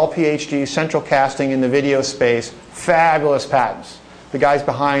MIT, all PhDs, central casting in the video space, fabulous patents. The guys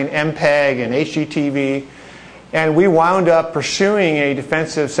behind MPEG and HGTV. And we wound up pursuing a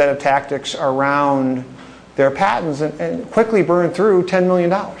defensive set of tactics around their patents and quickly burned through $10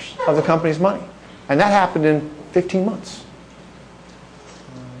 million of the company's money. And that happened in 15 months.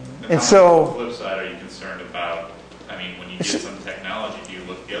 And so, on the flip side, are you concerned about, when you get some technology, do you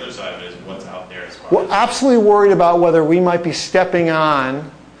look at the other side of it as what's out there as far as... We're absolutely worried about whether we might be stepping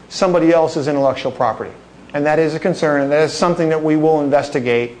on somebody else's intellectual property. And that is a concern, and that is something that we will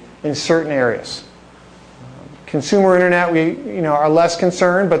investigate in certain areas. Consumer internet, we are less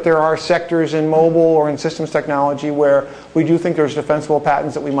concerned, but there are sectors in mobile or in systems technology where we do think there's defensible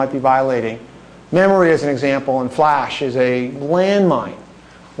patents that we might be violating. Memory, as an example, and flash is a landmine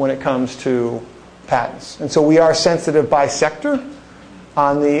when it comes to patents. And so we are sensitive by sector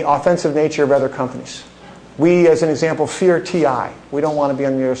on the offensive nature of other companies. We, as an example, fear TI. We don't want to be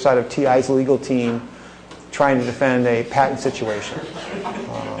on the other side of TI's legal team trying to defend a patent situation.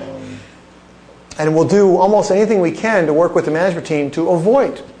 And we'll do almost anything we can to work with the management team to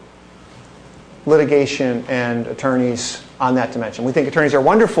avoid litigation and attorneys on that dimension. We think attorneys are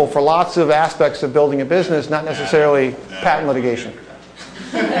wonderful for lots of aspects of building a business, not necessarily patent litigation.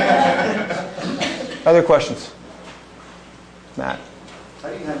 Other questions? Matt? How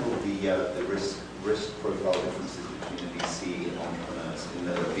do you handle the risk profile differences between a VC and entrepreneurs? In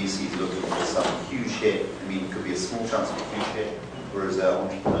that a VC is looking for some huge hit. I mean, it could be a small chance of a huge hit, whereas an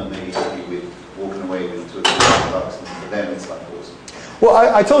entrepreneur may be happy with walking away with $2 or $3 and for them it's like awesome.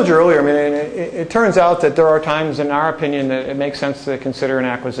 Well, I told you earlier, I mean, it turns out that there are times, in our opinion, that it makes sense to consider an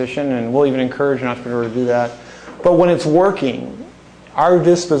acquisition, and we'll even encourage an entrepreneur to do that. But when it's working, our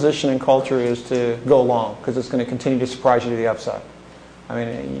disposition and culture is to go long, because it's going to continue to surprise you to the upside. I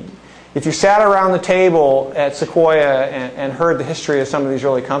mean, if you sat around the table at Sequoia and heard the history of some of these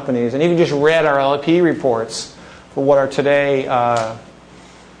early companies, and even just read our LP reports for what are today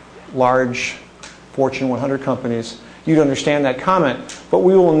large Fortune 100 companies, you'd understand that comment. But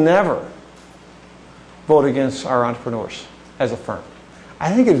we will never vote against our entrepreneurs as a firm.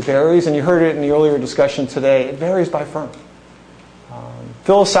 I think it varies, and you heard it in the earlier discussion today, it varies by firm.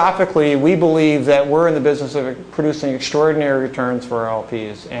 Philosophically, we believe that we're in the business of producing extraordinary returns for our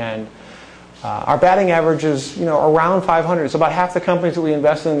LPs, and our batting average is around 500. So about half the companies that we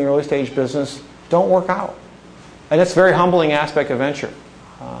invest in the early stage business don't work out. And that's a very humbling aspect of venture.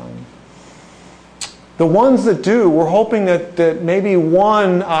 The ones that do, we're hoping that maybe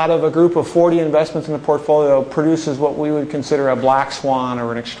one out of a group of 40 investments in the portfolio produces what we would consider a black swan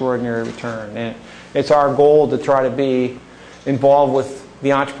or an extraordinary return. And it's our goal to try to be involved with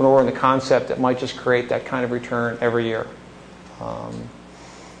the entrepreneur and the concept that might just create that kind of return every year.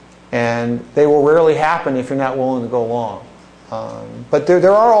 And they will rarely happen if you're not willing to go long. But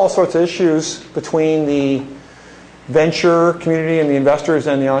there are all sorts of issues between the venture community and the investors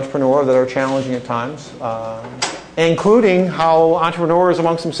and the entrepreneur that are challenging at times, including how entrepreneurs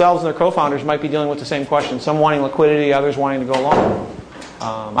amongst themselves and their co-founders might be dealing with the same question. Some wanting liquidity, others wanting to go long.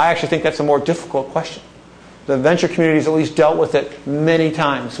 I actually think that's a more difficult question. The venture community has at least dealt with it many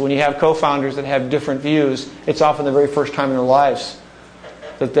times. When you have co-founders that have different views, it's often the very first time in their lives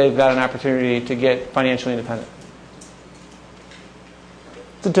that they've got an opportunity to get financially independent.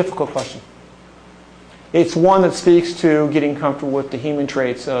 It's a difficult question. It's one that speaks to getting comfortable with the human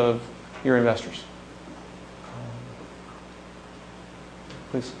traits of your investors.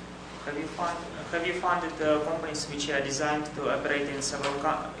 Please. Have you funded companies which are designed to operate in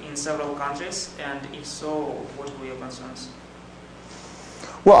several countries? And if so, what were your concerns?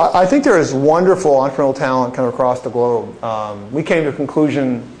 Well, I think there is wonderful entrepreneurial talent kind of across the globe. We came to a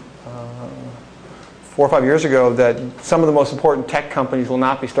conclusion 4 or 5 years ago that some of the most important tech companies will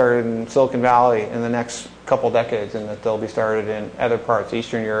not be started in Silicon Valley in the next couple decades, and that they'll be started in other parts,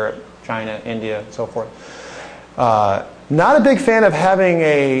 Eastern Europe, China, India, and so forth. Not a big fan of having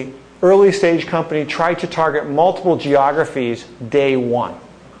a early stage company try to target multiple geographies day one.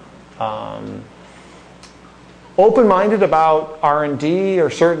 Open-minded about R&D or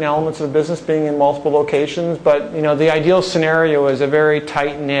certain elements of the business being in multiple locations, but the ideal scenario is a very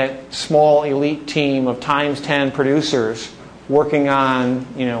tight-knit, small elite team of times 10 producers working on,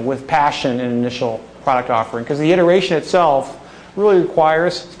 with passion an initial product offering, because the iteration itself really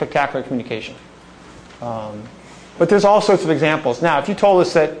requires spectacular communication. But there's all sorts of examples. Now, if you told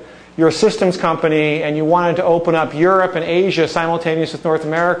us that you're a systems company and you wanted to open up Europe and Asia simultaneous with North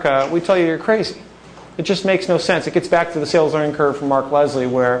America, we tell you you're crazy. It just makes no sense. It gets back to the sales learning curve from Mark Leslie,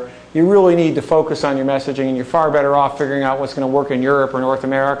 where you really need to focus on your messaging, and you're far better off figuring out what's going to work in Europe or North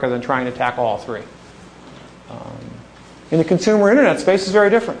America than trying to tackle all three. In the consumer internet space, it's very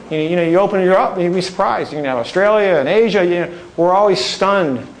different. You open it up and you'd be surprised. You can have Australia and Asia. We're always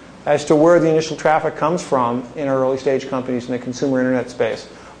stunned as to where the initial traffic comes from in our early stage companies in the consumer internet space.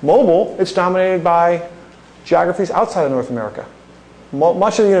 Mobile, it's dominated by geographies outside of North America.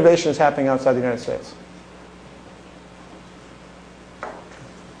 Much of the innovation is happening outside the United States.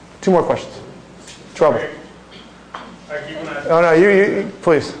 2 more questions. Trouble. Oh no, you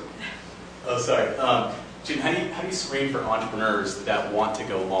please. Oh, sorry. Jim, how do you screen for entrepreneurs that want to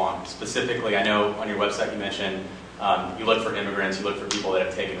go long? Specifically, I know on your website you mentioned you look for immigrants, you look for people that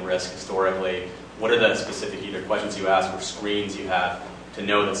have taken risk historically. What are the specific either questions you ask or screens you have to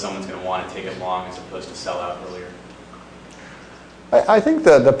know that someone's going to want to take it long as opposed to sell out earlier? I think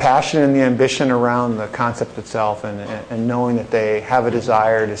the passion and the ambition around the concept itself, and knowing that they have a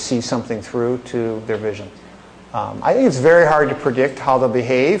desire to see something through to their vision. I think it's very hard to predict how they'll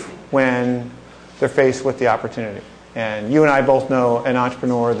behave when they're faced with the opportunity. And you and I both know an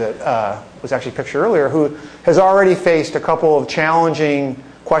entrepreneur that was actually pictured earlier who has already faced a couple of challenging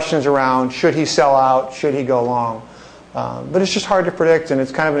questions around should he sell out, should he go long. But it's just hard to predict, and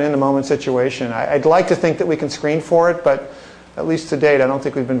it's kind of an in-the-moment situation. I'd like to think that we can screen for it, but at least to date, I don't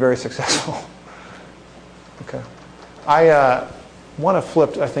think we've been very successful. Okay. I want to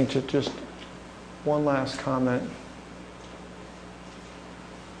flip, I think, to just one last comment.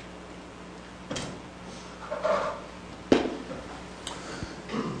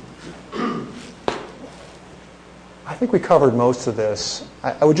 think we covered most of this.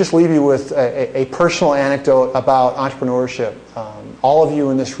 I would just leave you with a personal anecdote about entrepreneurship. All of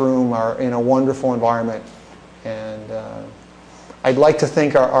you in this room are in a wonderful environment, and I'd like to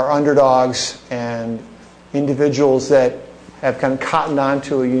think our underdogs and individuals that have kind of cottoned on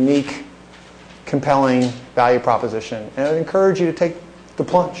to a unique, compelling value proposition. And I'd encourage you to take the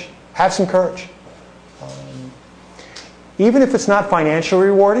plunge. Have some courage. Even if it's not financially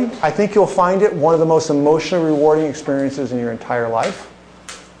rewarding, I think you'll find it one of the most emotionally rewarding experiences in your entire life,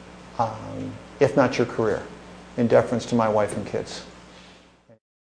 if not your career, in deference to my wife and kids.